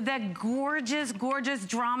with that gorgeous, gorgeous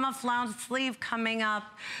drama flounce sleeve coming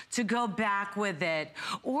up to go back with it.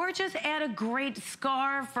 Or just add a great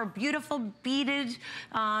scarf or beautiful beaded,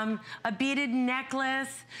 a beaded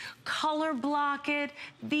necklace, color block it.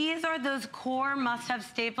 These are those core must-have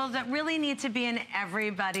staples that really need to be in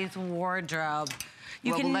everybody's wardrobe.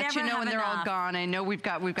 We'll let you know when they're all gone. I know we've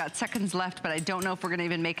got seconds left, but I don't know if we're gonna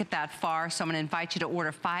even make it that far. So I'm gonna invite you to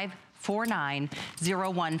order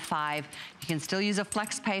 549015. You can still use a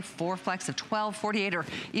flex pay, 4 flex of $12.48, or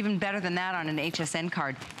even better than that on an HSN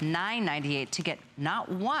card, $9.98 to get not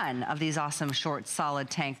one of these awesome short solid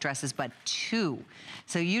tank dresses, but 2.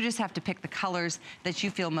 So you just have to pick the colors that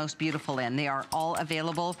you feel most beautiful in. They are all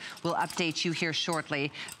available. We'll update you here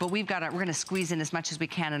shortly, but we're gonna squeeze in as much as we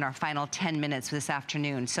can in our final 10 minutes this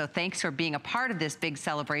afternoon. So thanks for being a part of this big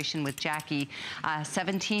celebration with Jackie.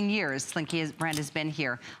 17 years Slinky brand has been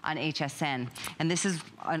here on HSN. And this is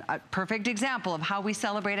a perfect example of how we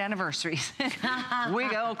celebrate anniversaries. We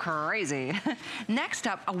go crazy. Next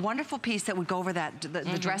up, a wonderful piece that would go over that,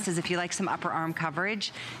 the dresses if you like some upper arm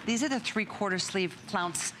coverage. These are the 3/4 sleeve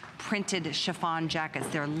flounce printed chiffon jackets.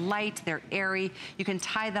 They're light, they're airy. You can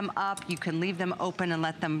tie them up, you can leave them open and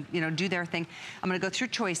let them, do their thing. I'm gonna go through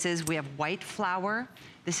choices. We have white flower.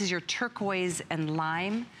 This is your turquoise and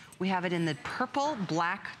lime. We have it in the purple,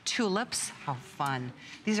 black tulips. How fun.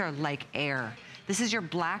 These are like air. This is your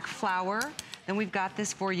black flower. Then we've got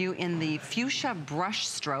this for you in the fuchsia brush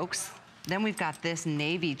strokes. Then we've got this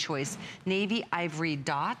navy choice, navy ivory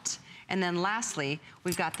dot. And then lastly,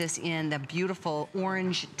 we've got this in the beautiful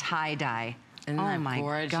orange tie-dye. Isn't that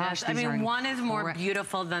gorgeous? Gosh, I mean, one is more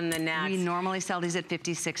beautiful than the next. We normally sell these at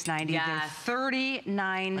 $56.90. Yes. They're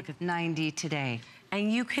 $39.90 today.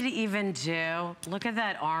 And you could even do, look at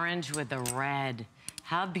that orange with the red.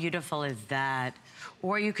 How beautiful is that?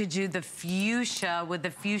 Or you could do the fuchsia with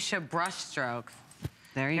the fuchsia brush strokes.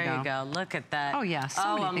 There you go. Look at that. Oh, yeah.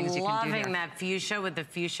 So many things you can do I'm there. loving that fuchsia with the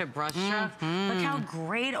fuchsia brush strokes. Look how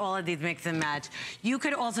great all of these mix and match. You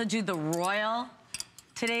could also do the royal,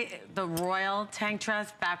 the royal tank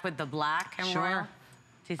dress back with the black and royal.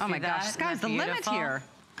 Do you see oh my that? gosh, sky's the limit here.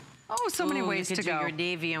 Oh, so many ways to go. You could do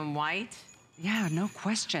your navy and white. Yeah, no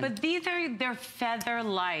question. But they're feather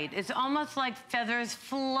light. It's almost like feathers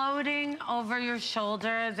floating over your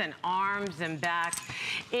shoulders and arms and back.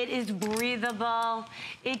 It is breathable.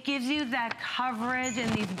 It gives you that coverage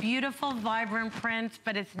in these beautiful, vibrant prints,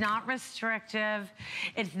 but it's not restrictive.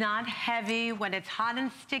 It's not heavy. When it's hot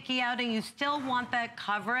and sticky out and you still want that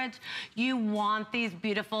coverage, you want these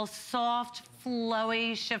beautiful, soft,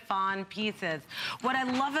 flowy chiffon pieces. What I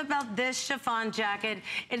love about this chiffon jacket,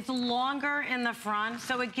 it's longer in the front,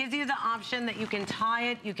 so it gives you the option that you can tie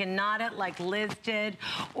it, you can knot it like Liz did,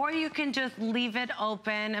 or you can just leave it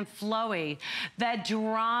open and flowy. That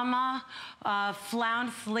drama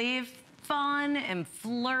flounce sleeve, fun and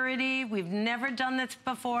flirty. We've never done this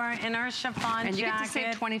before in our chiffon jacket. And you get to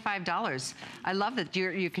save $25. I love that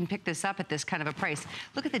you can pick this up at this kind of a price.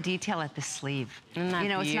 Look at the detail at the sleeve. Isn't that it's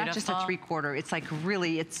beautiful? not just a 3/4. It's like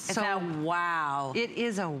really, it's so wow. It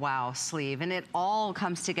is a wow sleeve, and it all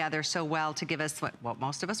comes together so well to give us what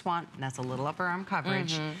most of us want, and that's a little upper arm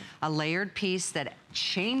coverage, a layered piece that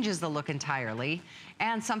changes the look entirely,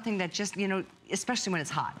 and something that just, especially when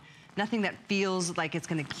it's hot. Nothing that feels like it's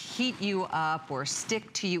gonna heat you up or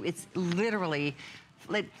stick to you. It's literally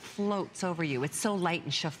it floats over you. It's so light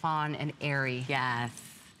and chiffon and airy. Yes.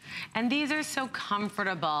 And these are so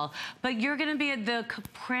comfortable, but you're gonna be, the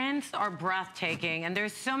prints are breathtaking, and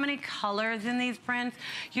there's so many colors in these prints.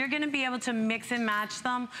 You're gonna be able to mix and match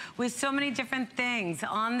them with so many different things.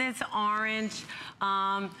 On this orange,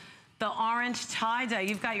 the orange tie-dye,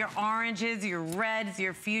 you've got your oranges, your reds,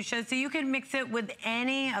 your fuchsia, so you can mix it with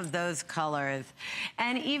any of those colors.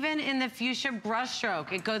 And even in the fuchsia brush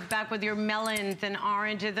stroke, it goes back with your melons and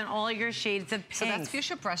oranges and all your shades of pink. So that's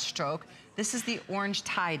fuchsia brush stroke. This is the orange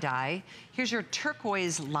tie-dye. Here's your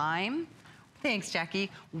turquoise lime. Thanks, Jackie.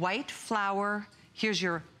 White flower. Here's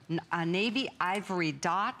your navy ivory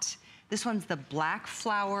dot. This one's the black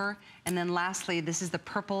flower. And then lastly, this is the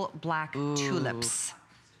purple black tulips.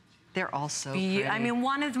 They're all so pretty. I mean,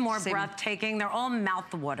 one is more breathtaking. They're all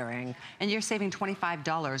mouth-watering. And you're saving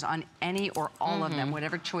 $25 on any or all of them,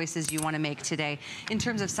 whatever choices you want to make today. In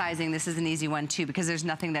terms of sizing, this is an easy one too, because there's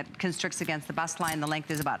nothing that constricts against the bust line. The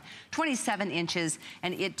length is about 27 inches,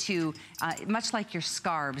 and it too, much like your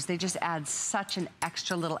scarves, they just add such an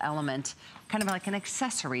extra little element, kind of like an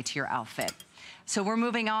accessory to your outfit. So we're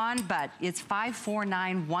moving on, but it's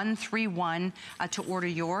 549-131 to order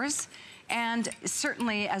yours. And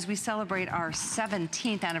certainly, as we celebrate our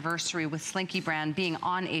 17th anniversary with Slinky brand being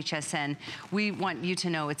on HSN, we want you to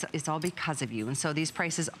know it's all because of you. And so these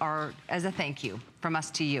prices are as a thank you from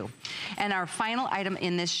us to you. And our final item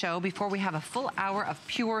in this show, before we have a full hour of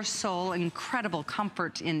pure soul, incredible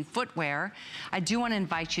comfort in footwear, I do want to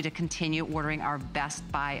invite you to continue ordering our best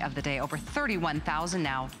buy of the day. Over 31,000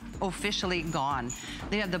 now officially gone.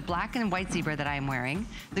 They have the black and white zebra that I'm wearing,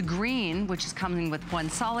 the green, which is coming with one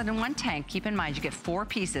solid and one tank. Keep in mind, you get 4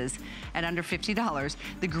 pieces at under $50.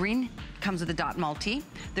 The green comes with a dot multi.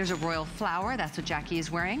 There's a royal flower, that's what Jackie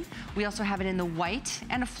is wearing. We also have it in the white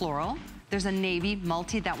and a floral. There's a navy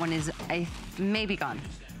multi, that one is maybe gone.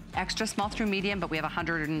 Extra small through medium, but we have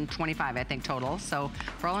 125, I think, total. So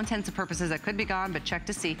for all intents and purposes, that could be gone, but check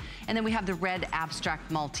to see. And then we have the red abstract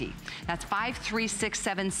multi. That's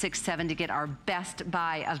 536767 to get our best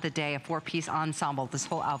buy of the day, a 4-piece ensemble, this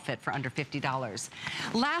whole outfit for under $50.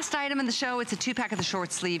 Last item in the show, it's a 2-pack of the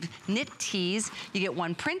short sleeve knit tees. You get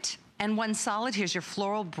 1 print and 1 solid. Here's your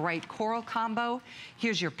floral bright coral combo.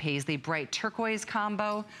 Here's your paisley bright turquoise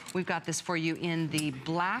combo. We've got this for you in the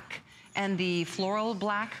black and the floral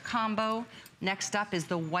black combo. Next up is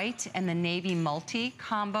the white and the navy multi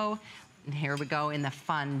combo. And here we go in the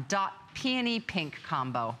fun dot peony pink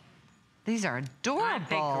combo. These are adorable. Aren't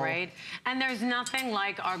they great? And there's nothing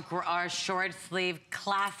like our short sleeve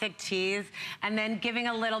classic tees, and then giving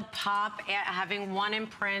a little pop, having 1 in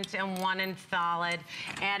print and 1 in solid,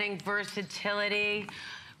 adding versatility.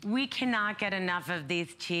 We cannot get enough of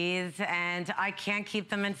these tees, and I can't keep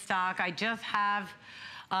them in stock. I just have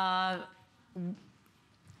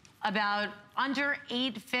about under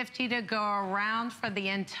 $850 to go around for the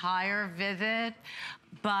entire visit,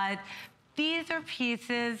 but these are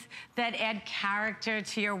pieces that add character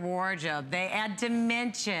to your wardrobe. They add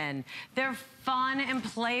dimension. They're fun and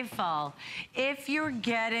playful. If you're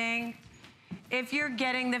getting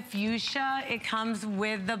the fuchsia, it comes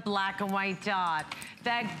with the black and white dot.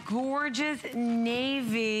 That gorgeous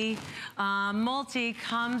navy multi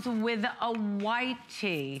comes with a white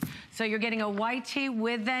tee. So you're getting a white tee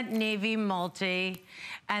with that navy multi.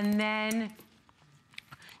 And then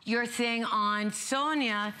you're seeing on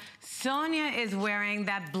Sonia is wearing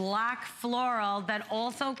that black floral that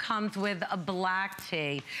also comes with a black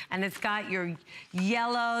tee. And it's got your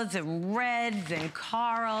yellows and reds and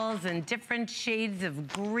corals and different shades of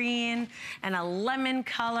green and a lemon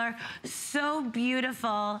color. So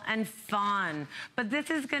beautiful and fun. But this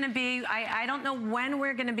is gonna be, I don't know when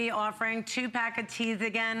we're gonna be offering 2-pack of tees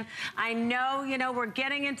again. I know, we're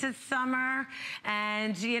getting into summer,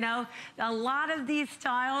 and a lot of these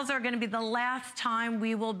styles are gonna be the last time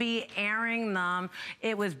we will be airing them.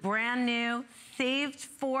 It was brand new, saved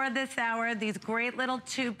for this hour, these great little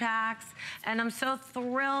 2-packs, and I'm so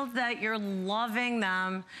thrilled that you're loving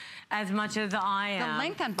them as much as I am. The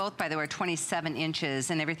length on both, by the way, are 27 inches,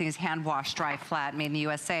 and everything is hand washed, dry, flat, made in the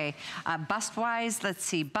USA. Bust-wise, let's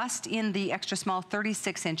see, bust in the extra small,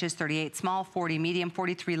 36 inches, 38 small, 40 medium,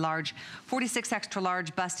 43 large, 46 extra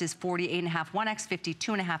large. Bust is 48.5, 1X,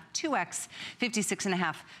 52.5, 2X,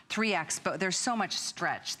 56.5, 3X. But there's so much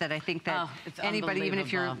stretch that I think that anybody, even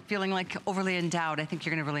if you're feeling like overly endowed, I think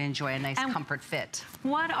you're gonna really enjoy a nice comfort fit.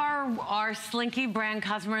 What our Slinky brand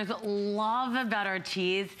customers love about our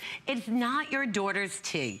tees, it's not your daughter's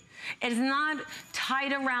tee. It's not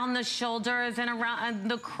tight around the shoulders and around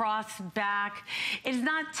the cross back. It's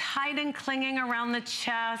not tight and clinging around the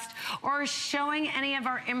chest or showing any of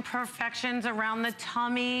our imperfections around the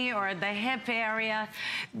tummy or the hip area.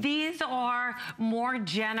 These are more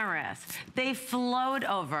generous. They float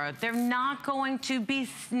over. They're not going to be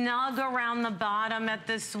snug around the bottom at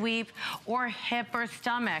the sweep or hip or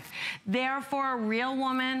stomach. They're for a real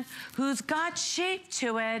woman who's got shape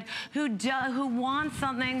to it, who wants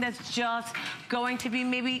something that's just going to be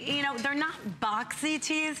maybe, you know, they're not boxy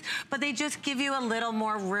tees, but they just give you a little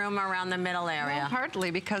more room around the middle area. Well,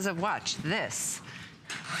 partly because of, watch this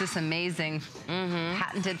amazing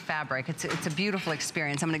patented fabric. It's a beautiful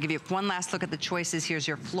experience. I'm gonna give you one last look at the choices. Here's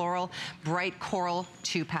your floral, bright coral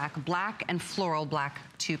 2-pack, black and floral black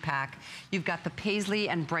 2-pack. You've got the paisley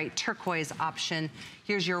and bright turquoise option.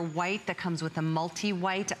 Here's your white that comes with a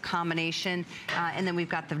multi-white combination. And then we've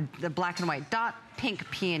got the black and white dot, pink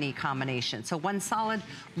peony combination. So one solid,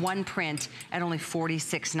 one print at only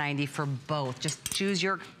 $46.90 for both. Just choose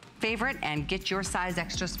your favorite and get your size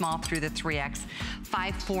extra small through the 3X.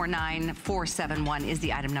 549471 is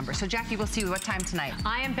the item number. So Jackie, we'll see you what time tonight?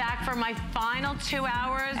 I am back for my final 2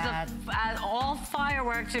 hours of all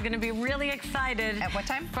fireworks. You're gonna be really excited. At what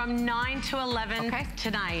time? From 9 to 11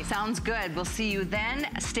 tonight. Sounds good. We'll see you then.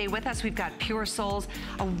 Stay with us. We've got Pure Soles,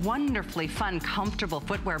 a wonderfully fun, comfortable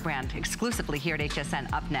footwear brand exclusively here at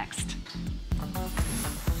HSN up next.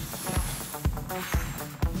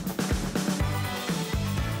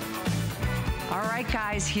 All right,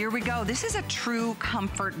 guys, here we go. This is a true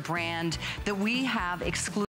comfort brand that we have exclusive